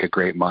great week, a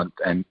great month,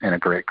 and a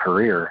great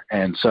career.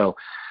 And so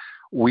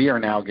we are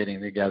now getting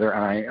together,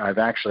 and I've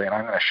actually, and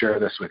I'm going to share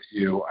this with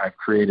you, I've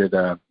created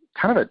a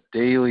kind of a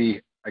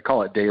daily, I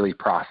call it daily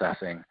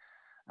processing,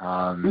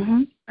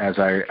 as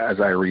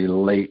I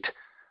relate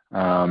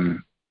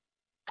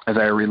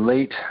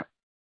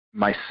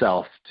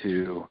myself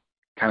to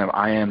kind of,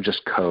 I am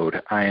just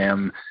code. I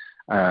am,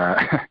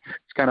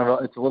 it's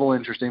a little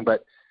interesting,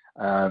 but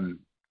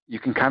you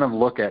can kind of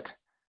look at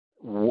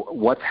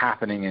what's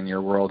happening in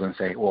your world and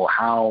say, well,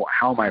 how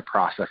am I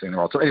processing the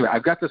world? So anyway,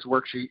 I've got this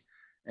worksheet,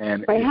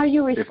 and right, how are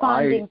you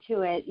responding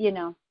to it?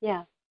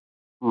 Yeah.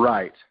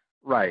 Right.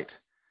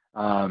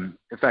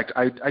 In fact,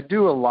 I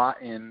do a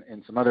lot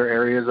in some other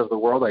areas of the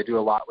world. I do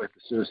a lot with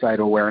the suicide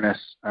awareness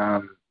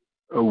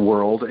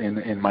world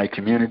in my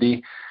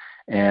community,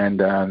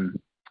 and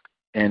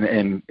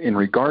in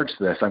regards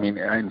to this, I mean,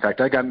 in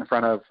fact, I got in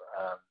front of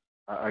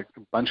a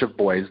bunch of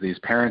boys. These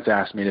parents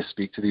asked me to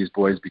speak to these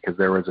boys because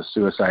there was a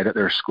suicide at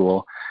their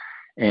school,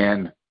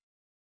 and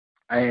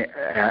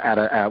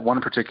at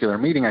one particular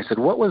meeting, I said,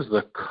 what was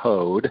the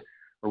code,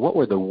 or what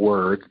were the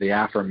words, the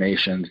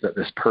affirmations that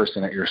this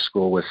person at your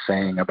school was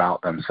saying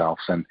about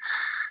themselves?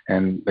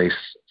 And they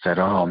said,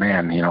 oh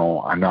man,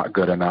 I'm not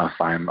good enough,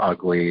 I'm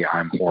ugly,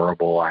 I'm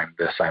horrible, I'm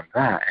this, I'm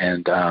that.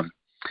 And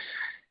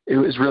it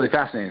was really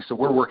fascinating. So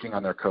we're working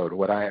on their code.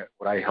 What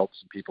I help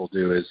some people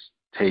do is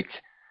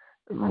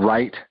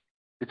write,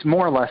 it's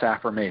more or less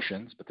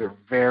affirmations, but they're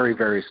very,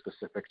 very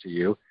specific to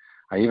you.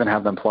 I even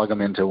have them plug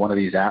them into one of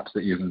these apps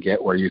that you can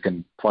get where you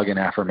can plug in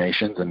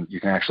affirmations and you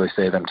can actually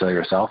say them to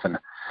yourself. And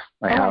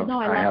I love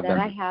that.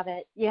 I have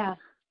it. Yeah.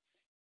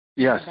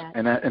 Yes.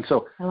 And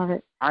so I love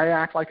it. I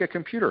act like a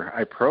computer.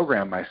 I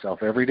program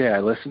myself every day. I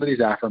listen to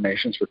these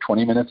affirmations for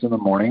 20 minutes in the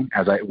morning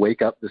as I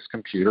wake up this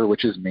computer,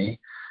 which is me.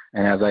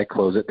 And as I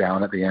close it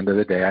down at the end of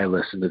the day, I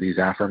listen to these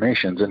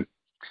affirmations. And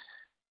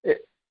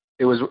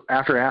it was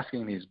after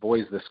asking these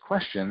boys this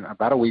question,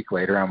 about a week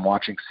later, I'm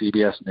watching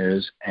CBS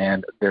News,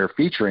 and they're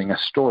featuring a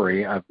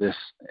story of this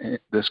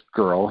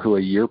girl who a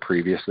year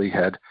previously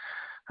had,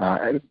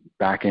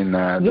 back in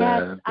the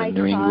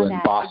New England,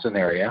 Boston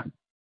area.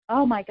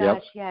 Oh, my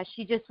gosh, yeah.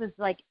 She just was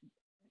like,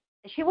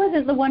 she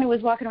wasn't the one who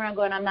was walking around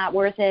going, I'm not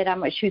worth it.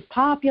 She was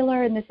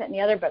popular and this, that, and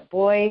the other, but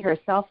boy, her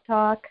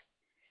self-talk.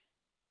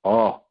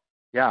 Oh,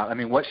 yeah. I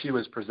mean, what she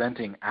was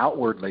presenting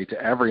outwardly to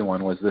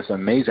everyone was this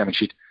amazing. I mean,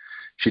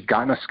 she'd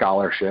gotten a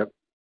scholarship.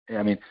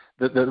 I mean,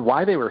 the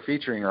why they were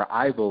featuring her,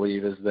 I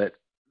believe, is that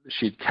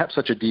she'd kept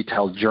such a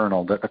detailed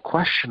journal that the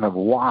question of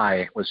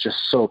why was just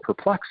so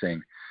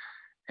perplexing.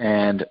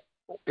 And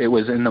it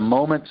was in the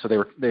moment, so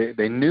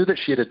they knew that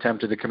she had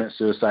attempted to commit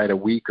suicide a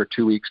week or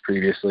 2 weeks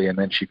previously, and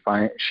then she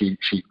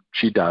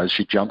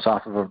jumps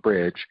off of a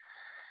bridge,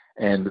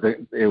 and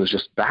it was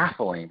just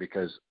baffling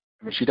because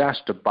she'd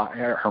asked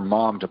her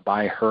mom to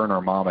buy her and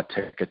her mom a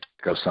ticket to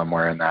go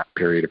somewhere in that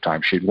period of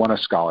time. She'd won a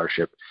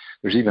scholarship.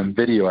 There's even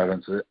video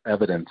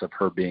evidence of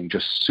her being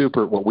just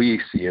super, what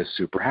we see as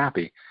super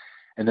happy.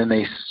 And then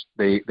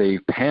they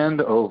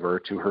panned over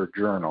to her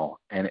journal,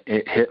 and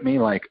it hit me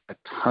like a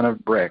ton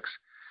of bricks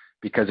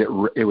because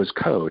it was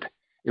code.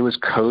 It was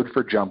code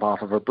for jump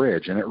off of a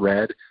bridge, and it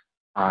read,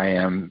 I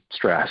am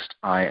stressed,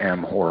 I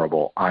am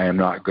horrible, I am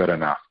not good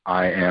enough,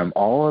 I am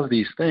all of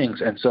these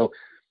things. And so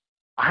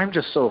I'm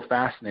just so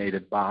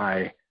fascinated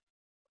by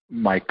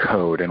my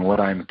code and what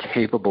I'm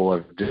capable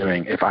of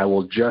doing if I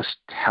will just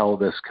tell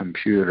this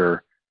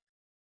computer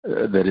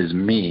that is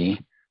me,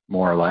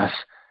 more or less,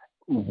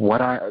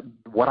 what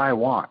I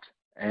want.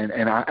 And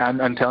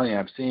I'm telling you,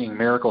 I'm seeing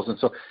miracles. And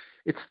so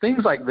it's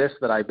things like this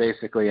that I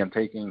basically am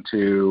taking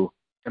to,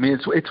 I mean,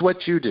 it's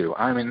what you do.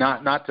 I mean,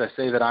 not to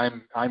say that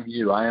I'm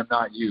you. I am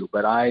not you,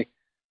 but I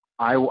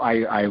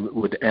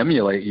would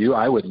emulate you.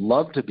 I would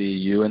love to be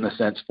you in the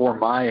sense for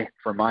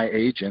my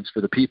agents,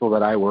 for the people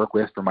that I work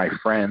with, for my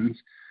friends.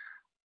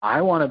 I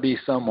want to be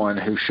someone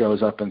who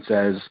shows up and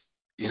says,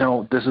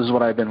 this is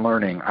what I've been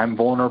learning. I'm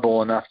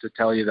vulnerable enough to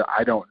tell you that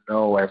I don't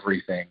know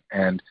everything,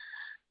 and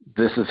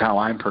this is how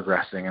I'm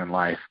progressing in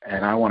life,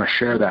 and I want to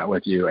share that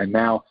with you. And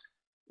now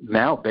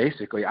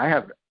basically I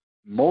have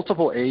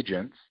multiple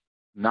agents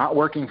not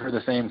working for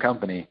the same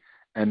company,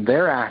 and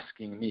they're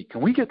asking me, can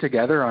we get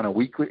together on a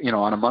weekly,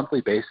 on a monthly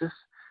basis?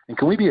 And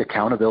can we be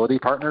accountability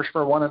partners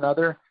for one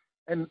another?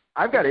 And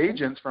I've got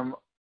agents from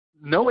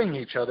knowing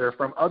each other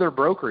from other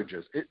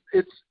brokerages.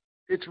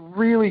 It's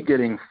really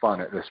getting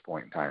fun at this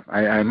point in time.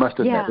 I must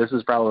admit, This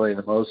is probably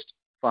the most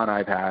fun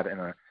I've had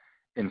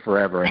in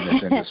forever in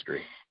this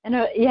industry. In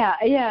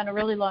a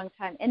really long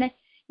time. And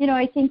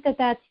I think that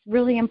that's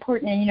really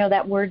important. And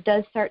that word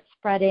does start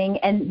spreading.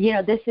 And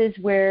this is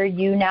where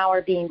you now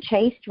are being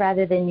chased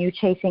rather than you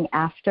chasing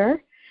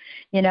after.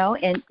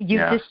 And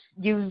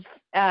you've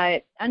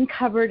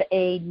uncovered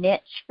a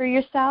niche for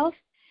yourself.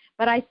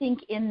 But I think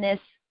in this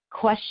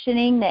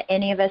questioning that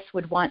any of us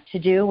would want to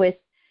do with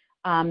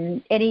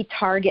any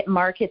target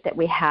market that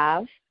we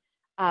have,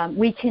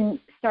 we can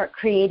start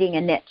creating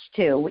a niche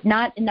too.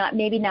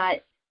 Maybe not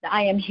the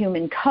I am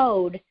human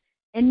code,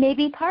 and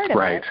maybe part of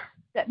it,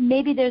 but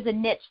maybe there's a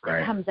niche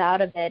that comes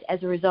out of it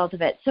as a result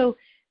of it. So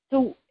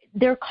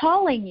they're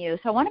calling you.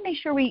 So I want to make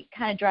sure we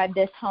kind of drive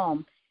this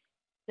home.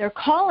 They're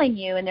calling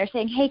you and they're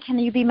saying, hey, can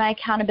you be my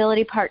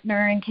accountability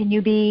partner? And can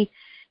you be,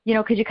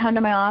 could you come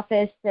to my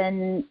office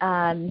and,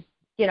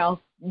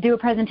 do a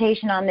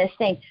presentation on this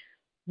thing?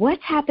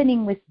 What's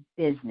happening with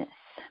business?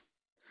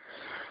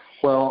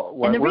 Well,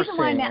 what and the we're reason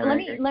why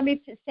seeing, let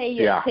me say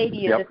to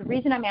you that the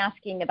reason I'm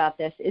asking about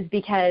this is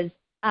because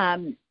at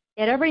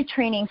every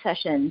training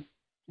session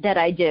that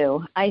I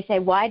do, I say,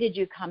 why did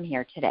you come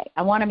here today?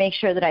 I want to make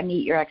sure that I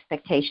meet your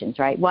expectations,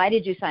 right? Why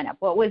did you sign up?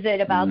 What was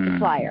it about the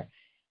flyer?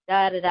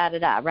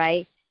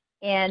 Right?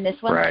 And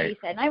this one lady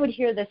said, and I would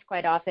hear this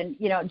quite often,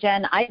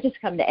 Jen, I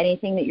just come to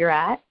anything that you're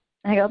at.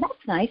 And I go, that's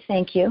nice,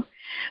 thank you.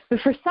 But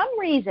for some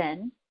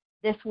reason,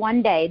 this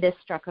one day, this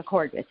struck a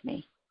chord with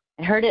me.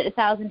 I heard it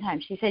 1,000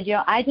 times. She said,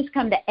 I just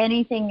come to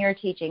anything you're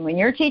teaching. When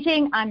you're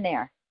teaching, I'm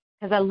there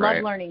because I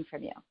love learning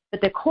from you.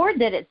 But the chord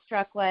that it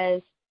struck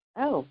was,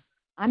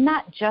 I'm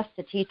not just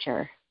a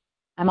teacher.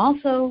 I'm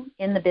also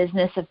in the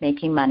business of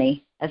making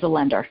money as a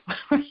lender.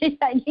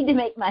 I need to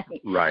make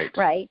money.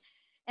 Right.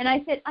 And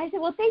I said,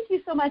 well, thank you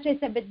so much. I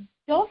said, but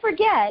don't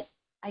forget,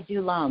 I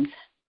do loans,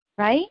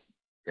 right?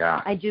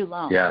 Yeah. I do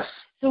loans. Yes.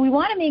 So we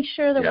want to make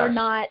sure that we're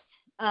not,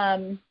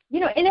 and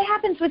it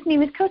happens with me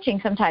with coaching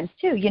sometimes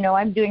too.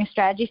 I'm doing a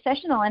strategy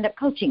session. I'll end up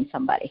coaching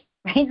somebody,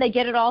 right? They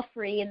get it all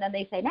free, and then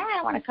they say, I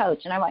don't want to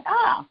coach. And I'm like,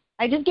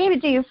 I just gave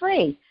it to you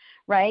free,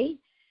 right?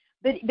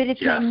 But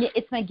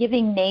it's my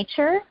giving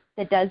nature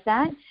that does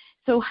that.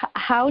 So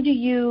how do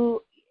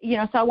you,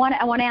 so I want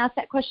to ask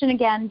that question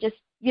again, just,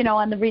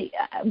 on the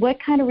what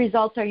kind of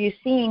results are you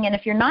seeing? And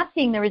if you're not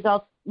seeing the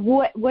results,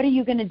 what are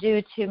you going to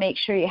do to make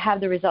sure you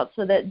have the results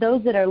so that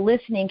those that are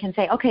listening can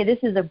say, okay, this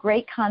is a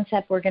great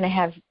concept. We're going to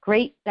have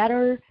great,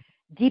 better,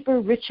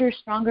 deeper, richer,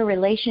 stronger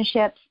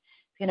relationships.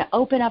 It's going to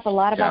open up a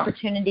lot of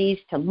opportunities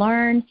to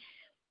learn.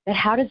 But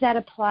how does that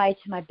apply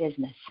to my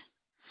business?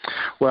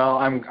 Well,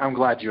 I'm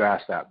glad you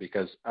asked that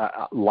because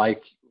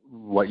like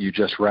what you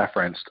just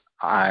referenced,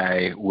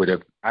 I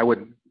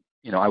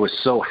was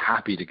so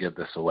happy to give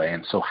this away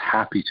and so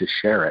happy to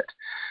share it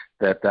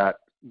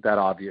that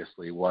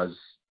obviously was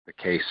the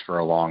case for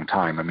a long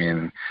time. I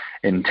mean,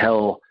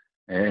 until,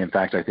 in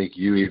fact, I think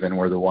you even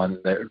were the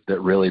one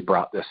that really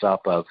brought this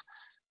up of,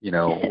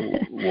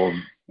 well,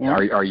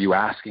 are you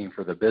asking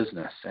for the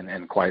business?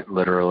 And quite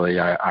literally,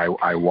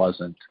 I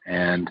wasn't.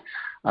 And,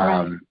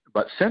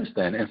 but since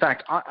then, in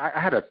fact, I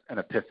had an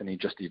epiphany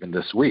just even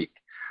this week.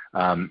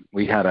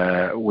 We've had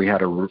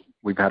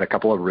a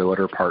couple of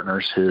realtor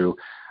partners who,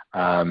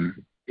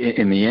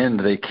 in the end,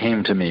 they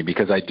came to me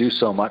because I do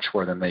so much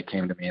for them. They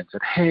came to me and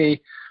said,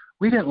 hey,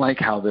 we didn't like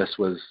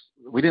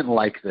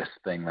this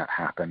thing that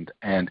happened.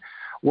 And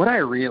what I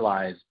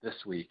realized this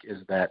week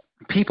is that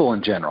people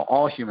in general,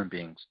 all human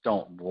beings,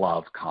 don't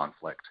love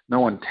conflict. No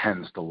one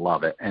tends to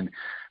love it. And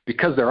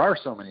because there are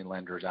so many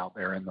lenders out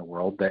there in the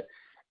world that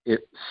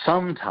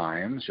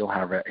sometimes you'll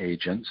have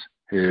agents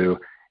who,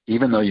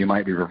 even though you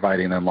might be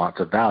providing them lots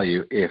of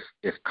value, if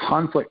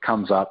conflict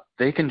comes up,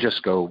 they can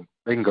go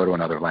to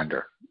another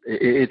lender.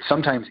 It's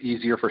sometimes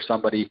easier for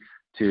somebody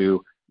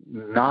to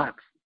not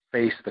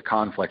face the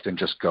conflict and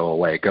just go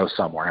away, go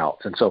somewhere else.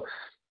 And so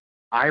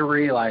I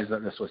realized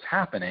that this was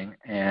happening,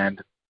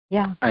 and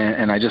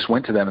I just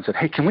went to them and said,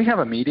 hey, can we have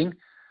a meeting?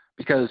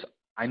 Because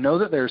I know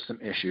that there's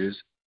some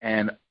issues,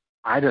 and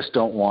I just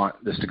don't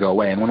want this to go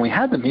away. And when we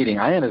had the meeting,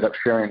 I ended up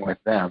sharing with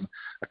them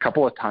a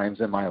couple of times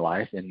in my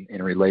life in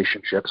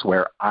relationships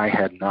where I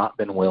had not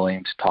been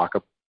willing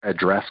to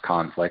address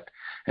conflict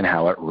and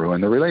how it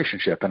ruined the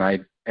relationship.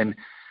 And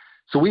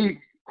so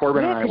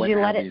Corbin and I went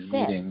and had these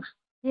meetings.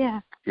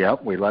 Yeah.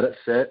 Yep, we let it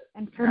sit.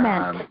 And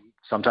ferment.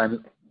 Sometimes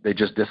they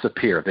just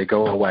disappear. They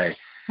go away.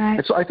 Right.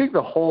 And so I think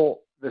this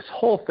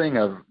whole thing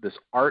of this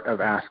art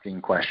of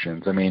asking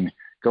questions, I mean,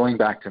 going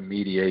back to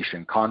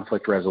mediation,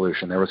 conflict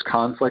resolution, there was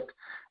conflict,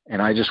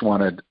 and I just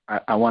wanted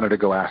to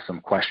go ask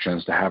some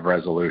questions to have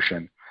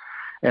resolution.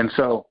 And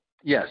so,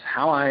 yes,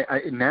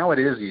 now it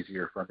is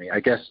easier for me. I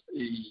guess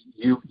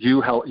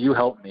you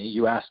helped me.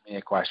 You asked me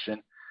a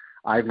question.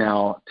 I've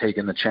now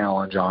taken the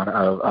challenge on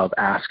of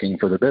asking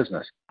for the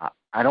business.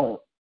 I don't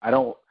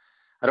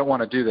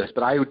want to do this,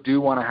 but I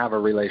do want to have a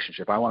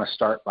relationship. I want to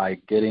start by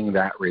getting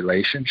that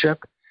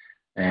relationship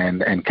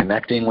and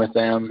connecting with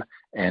them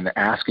and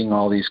asking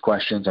all these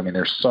questions. I mean,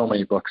 there's so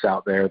many books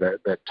out there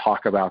that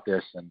talk about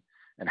this and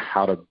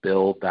how to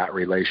build that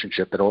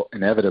relationship. That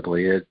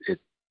inevitably it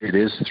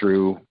is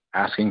through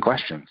asking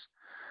questions,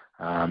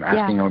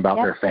 asking them about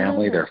their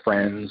family, their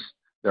friends,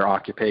 their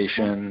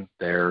occupation,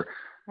 their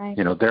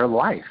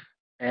life.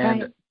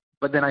 And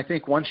but then I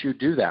think once you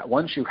do that,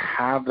 once you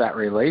have that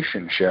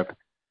relationship,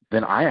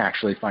 then I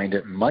actually find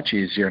it much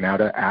easier now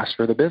to ask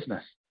for the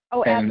business.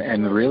 Oh,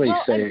 and really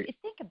say,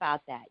 think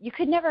about that. You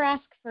could never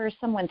ask for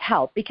someone's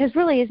help because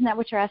really, isn't that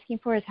what you're asking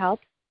for is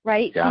help,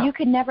 right? Yeah. So you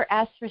could never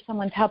ask for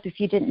someone's help if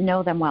you didn't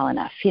know them well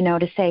enough,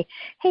 to say,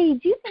 hey,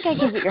 do you think I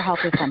could get your help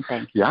with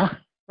something? Yeah.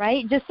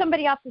 Right? Just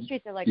somebody off the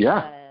street, they're like,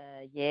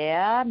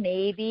 yeah,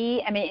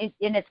 maybe. I mean,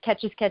 and it's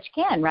catch as catch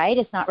can, right?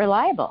 It's not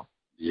reliable.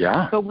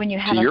 Yeah. But when you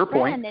have to your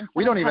friend point, and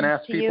we don't even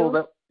ask people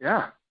that,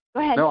 Go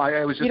ahead. No,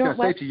 I was just going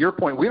to say, to your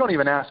point, we don't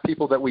even ask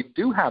people that we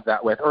do have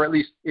that with, or at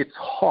least it's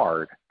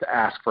hard to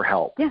ask for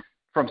help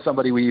from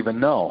somebody we even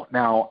know.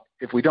 Now,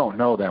 if we don't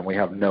know them, we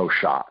have no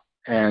shot.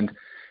 And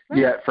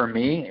yet for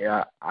me,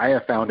 I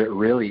have found it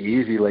really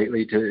easy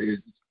lately to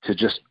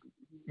just,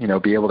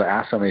 be able to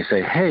ask somebody,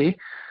 say, hey,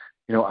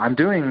 I'm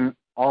doing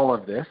all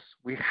of this.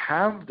 We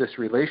have this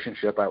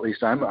relationship. At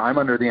least I'm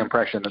under the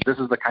impression that this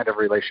is the kind of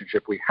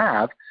relationship we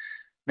have.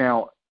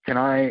 Now,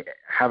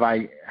 have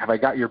I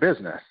got your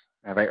business?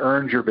 Have I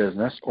earned your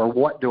business? Or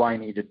what do I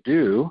need to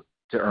do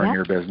to earn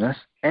your business?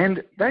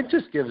 And that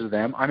just gives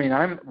them,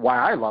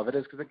 why I love it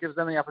is because it gives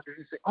them the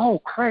opportunity to say, oh,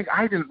 Craig,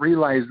 I didn't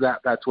realize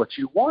that's what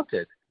you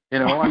wanted.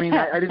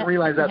 I didn't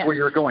realize that's where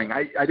you're going.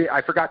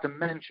 I forgot to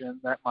mention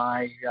that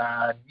my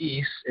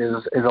niece is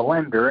a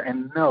lender,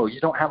 and no,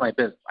 you don't have my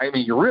business.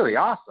 You're really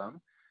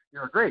awesome.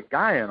 You're a great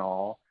guy and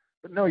all,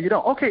 but no, you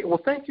don't. Okay, well,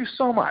 thank you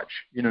so much.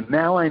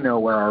 Now I know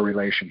where our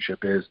relationship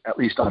is, at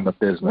least on the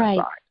business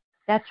side.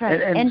 That's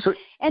right. And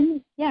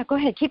go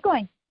ahead. Keep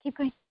going.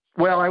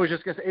 Well, I was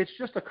just going to say, it's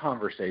just a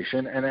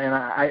conversation, and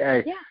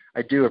I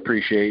do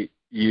appreciate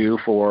you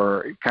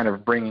for kind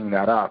of bringing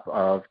that up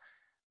of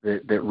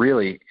that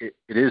really it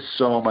is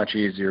so much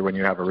easier when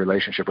you have a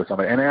relationship with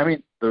somebody.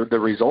 And the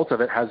result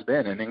of it has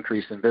been an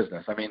increase in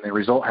business. The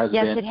result has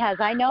been. Yes, it has.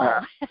 I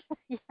know.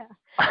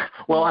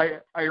 Well,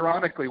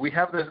 ironically,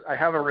 I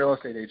have a real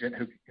estate agent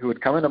who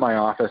would come into my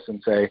office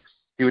and say,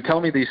 he would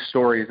tell me these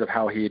stories of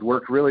how he had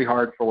worked really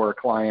hard for a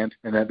client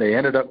and that they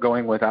ended up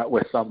going with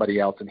somebody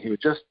else, and he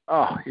would just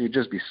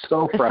be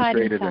so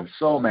frustrated and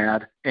so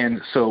mad.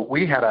 And so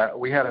we had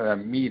a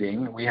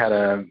meeting. We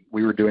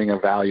were doing a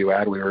value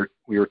add. We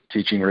were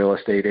teaching real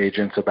estate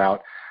agents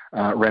about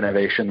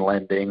renovation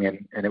lending,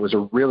 and it was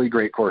a really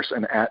great course.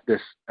 And at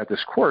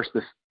this course,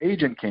 this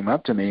agent came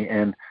up to me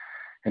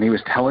and he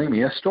was telling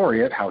me a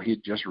story of how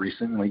he'd just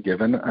recently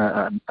given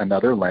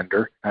another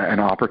lender an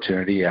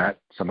opportunity at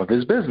some of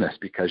his business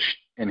because,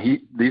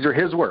 these are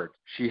his words,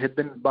 she had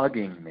been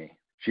bugging me.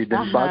 She'd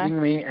been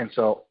bugging me, and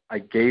so I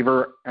gave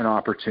her an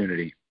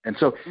opportunity. And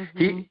so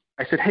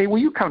I said, hey, will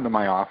you come to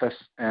my office?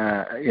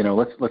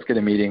 Let's get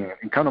a meeting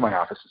and come to my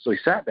office. So he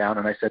sat down,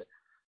 and I said,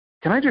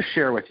 can I just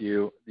share with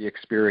you the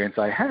experience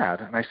I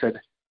had? And I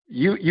said,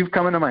 you've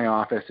come into my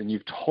office, and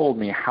you've told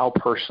me how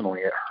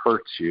personally it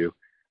hurts you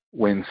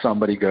when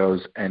somebody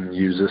goes and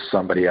uses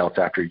somebody else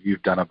after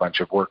you've done a bunch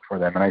of work for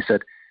them. And I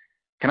said,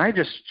 can I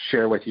just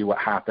share with you what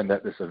happened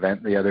at this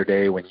event the other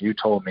day when you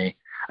told me,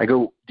 I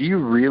go, do you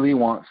really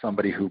want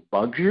somebody who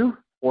bugs you?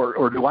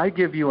 Or do I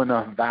give you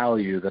enough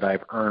value that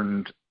I've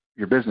earned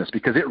your business?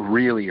 Because it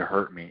really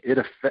hurt me.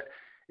 It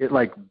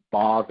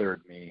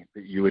bothered me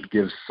that you would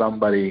give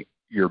somebody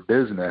your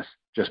business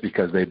just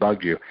because they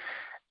bugged you.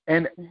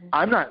 And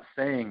I'm not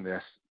saying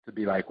this to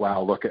be like,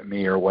 wow, look at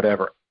me or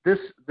whatever.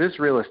 This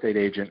real estate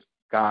agent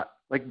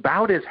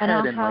bowed his head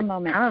and kind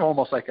of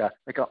almost like a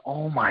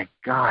oh my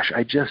gosh,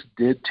 I just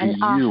did to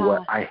you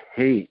what I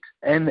hate.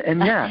 And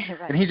right.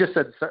 And he just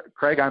said,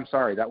 Craig, I'm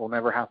sorry, that will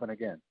never happen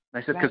again.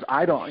 And I said, because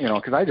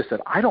I just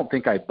said, I don't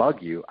think I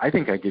bug you. I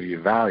think I give you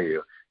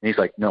value. And he's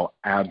like, no,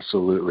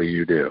 absolutely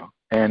you do.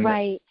 And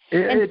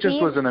it just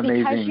was an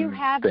amazing because you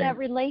have thing. That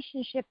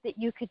relationship that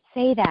you could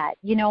say that.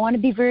 I want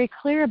to be very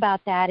clear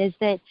about that. Is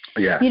that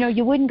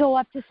you wouldn't go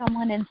up to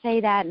someone and say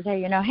that and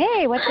say,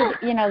 hey, what's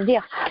the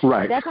deal?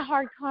 Right. That's a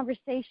hard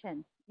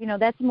conversation.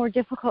 That's a more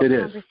difficult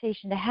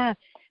conversation to have.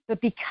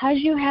 But because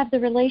you have the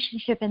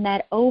relationship and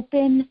that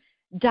open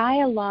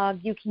dialogue,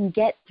 you can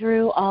get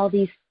through all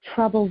these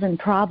troubles and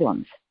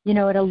problems.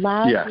 It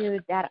allows you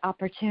that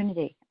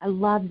opportunity. I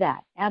love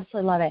that.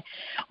 Absolutely love it.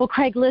 Well,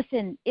 Craig,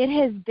 listen, it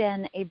has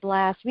been a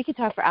blast. We could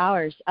talk for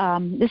hours.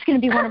 This is going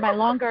to be one of my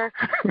longer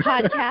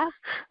podcasts,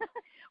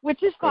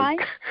 which is fine.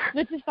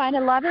 I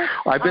love it.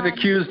 I've been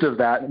accused of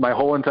that my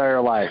whole entire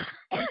life.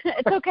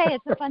 It's okay.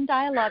 It's a fun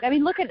dialogue.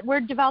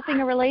 We're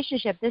developing a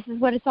relationship. This is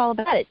what it's all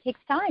about. It takes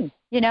time,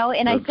 and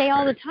I say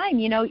all the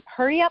time,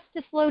 hurry up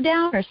to slow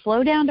down or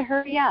slow down to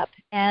hurry up.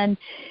 And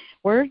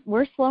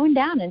we're slowing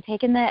down and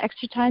taking the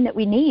extra time that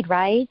we need,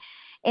 right?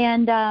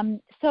 And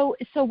so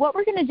what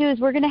we're going to do is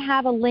we're going to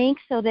have a link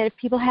so that if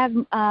people have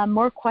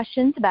more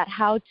questions about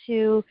how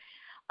to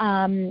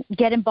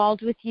get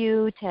involved with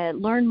you, to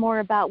learn more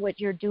about what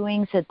you're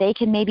doing so that they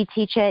can maybe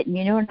teach it. And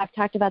and I've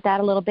talked about that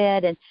a little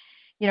bit. And,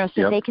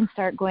 so they can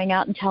start going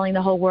out and telling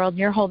the whole world. And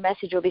your whole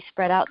message will be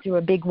spread out through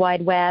a big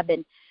wide web.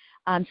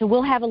 And so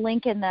we'll have a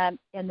link in the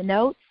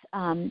notes,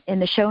 in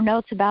the show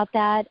notes about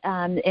that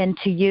and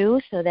to you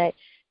so that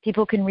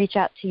people can reach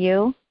out to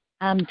you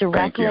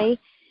directly.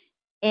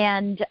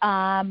 Thank you.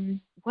 And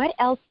what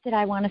else did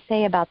I want to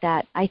say about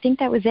that? I think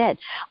that was it.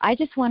 I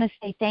just want to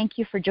say thank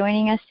you for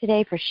joining us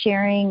today, for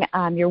sharing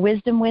your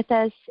wisdom with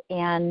us.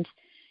 And,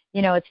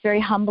 it's very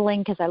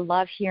humbling because I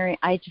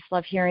just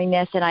love hearing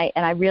this. And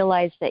I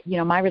realize that,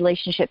 my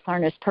relationships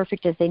aren't as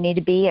perfect as they need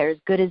to be or as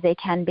good as they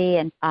can be.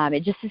 And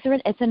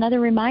it's another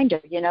reminder,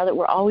 that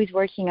we're always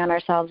working on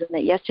ourselves and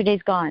that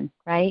yesterday's gone,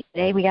 right?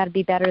 Today we got to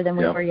be better than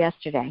we were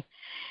yesterday.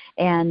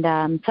 And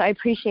so I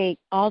appreciate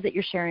all that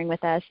you're sharing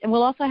with us. And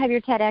we'll also have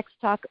your TEDx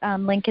talk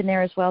link in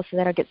there as well so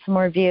that'll get some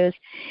more views.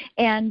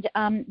 And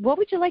what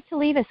would you like to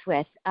leave us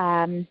with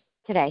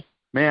today?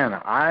 Man,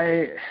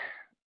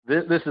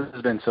 this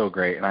has been so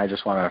great. And I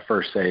just want to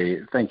first say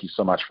thank you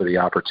so much for the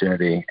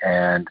opportunity.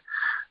 And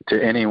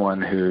to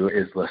anyone who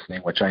is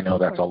listening, which I know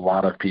that's a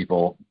lot of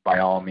people, by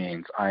all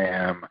means, I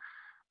am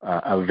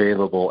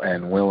available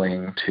and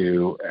willing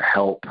to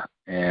help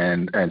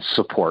and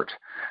support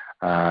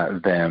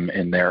them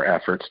in their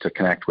efforts to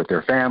connect with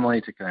their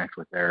family, to connect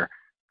with their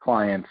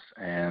clients.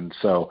 And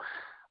so,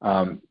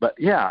 but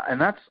yeah,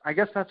 and I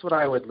guess that's what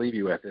I would leave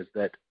you with, is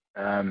that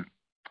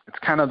it's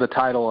kind of the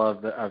title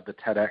of the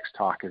TEDx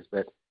talk, is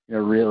that,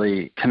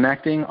 really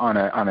connecting on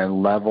a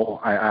level.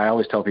 I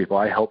always tell people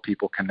I help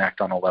people connect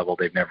on a level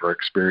they've never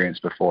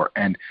experienced before.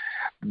 And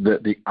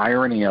the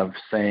irony of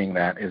saying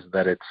that is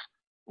that it's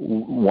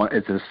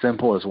as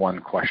simple as one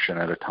question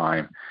at a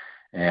time.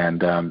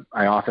 And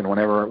I often,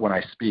 when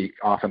I speak,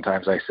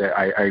 oftentimes I say,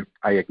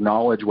 I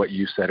acknowledge what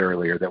you said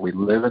earlier, that we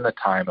live in the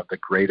time of the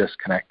greatest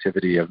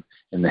connectivity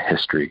in the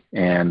history.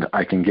 And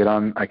I can get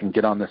on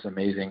this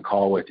amazing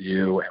call with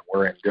you, and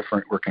we're in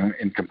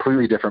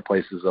completely different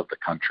places of the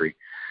country.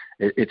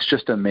 It's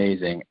just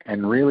amazing.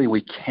 And really,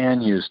 we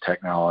can use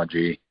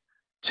technology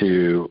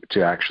to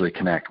actually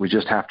connect. We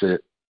just have to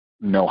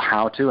know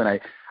how to. And I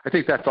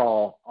think that's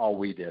all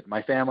we did.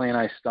 My family and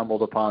I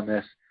stumbled upon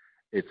this.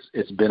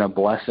 It's been a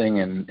blessing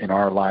in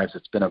our lives.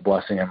 It's been a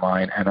blessing in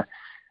mine.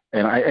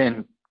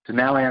 And to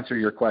now answer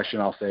your question,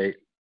 I'll say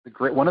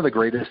one of the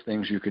greatest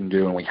things you can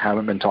do, and we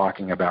haven't been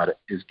talking about it,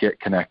 is get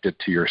connected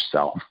to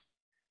yourself.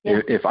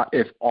 Yeah.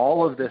 If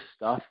all of this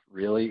stuff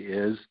really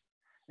is,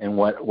 and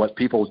what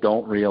people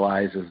don't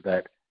realize is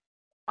that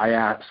I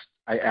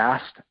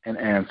asked and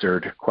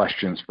answered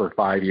questions for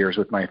 5 years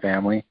with my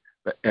family,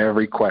 but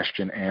every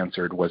question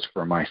answered was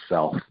for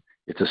myself.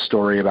 It's a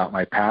story about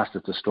my past,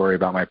 it's a story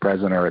about my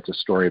present, or it's a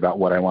story about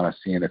what I want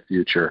to see in the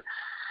future.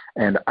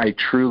 And I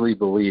truly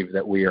believe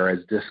that we are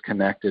as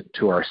disconnected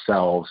to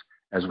ourselves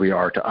as we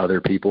are to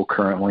other people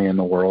currently in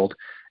the world.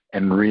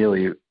 And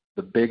really,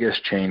 the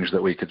biggest change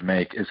that we could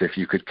make is if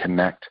you could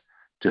connect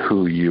to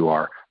who you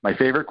are. My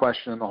favorite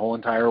question in the whole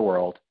entire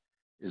world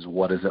is,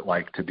 what is it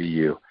like to be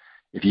you?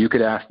 If you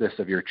could ask this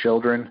of your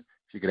children,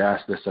 if you could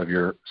ask this of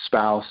your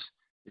spouse,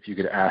 if you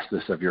could ask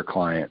this of your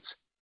clients,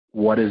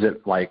 what is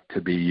it like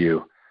to be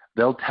you?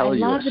 They'll tell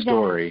you a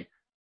story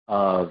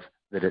of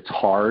that it's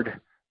hard,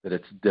 that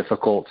it's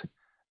difficult,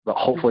 but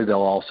hopefully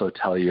they'll also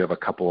tell you of a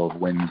couple of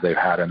wins they've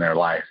had in their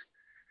life.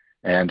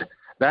 And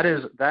that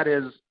is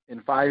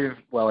in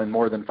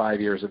more than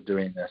 5 years of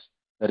doing this,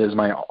 that is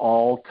my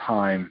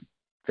all-time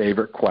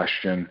favorite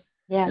question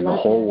in the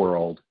whole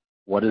world.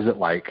 What is it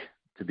like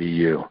to be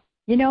you?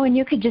 And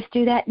you could just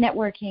do that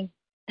networking.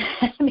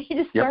 I mean,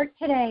 just start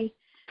today.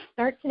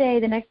 Start today.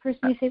 The next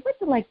person you say,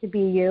 what's it like to be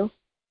you?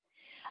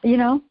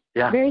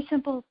 Very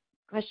simple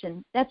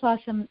question. That's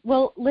awesome.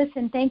 Well,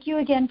 listen, thank you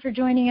again for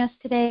joining us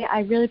today.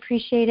 I really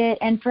appreciate it.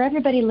 And for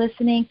everybody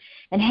listening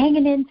and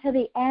hanging in to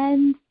the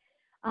end,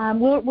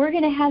 we're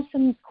going to have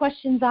some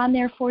questions on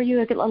there for you.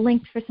 I'll get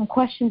links for some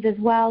questions as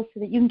well so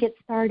that you can get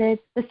started.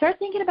 But start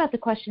thinking about the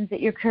questions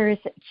that you're curious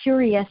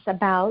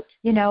about,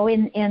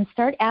 and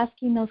start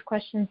asking those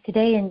questions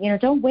today. And,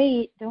 don't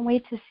wait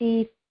to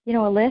see,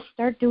 a list.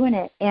 Start doing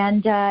it.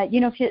 And,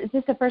 if this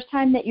is the first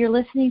time that you're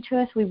listening to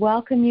us, we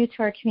welcome you to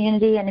our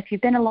community. And if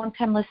you've been a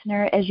long-time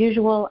listener, as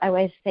usual, I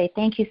always say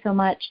thank you so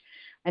much.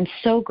 I'm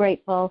so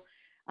grateful.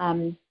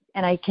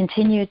 And I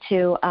continue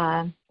to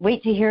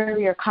wait to hear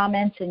your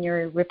comments and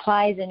your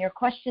replies and your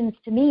questions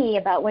to me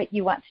about what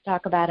you want to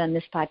talk about on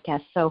this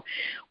podcast. So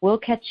we'll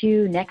catch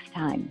you next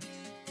time.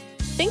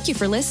 Thank you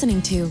for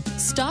listening to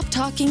Stop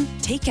Talking,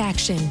 Take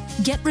Action,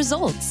 Get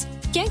Results.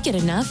 Can't get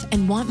enough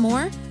and want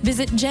more?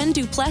 Visit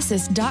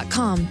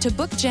JenDuplessis.com to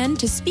book Jen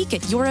to speak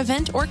at your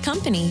event or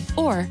company,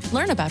 or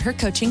learn about her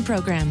coaching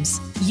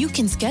programs. You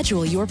can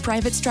schedule your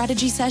private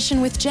strategy session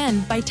with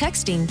Jen by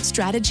texting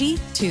strategy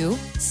to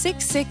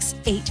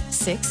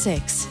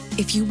 66866.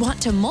 If you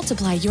want to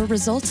multiply your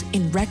results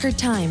in record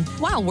time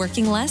while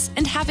working less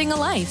and having a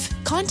life,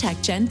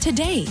 contact Jen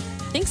today.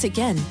 Thanks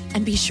again,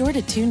 and be sure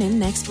to tune in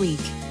next week.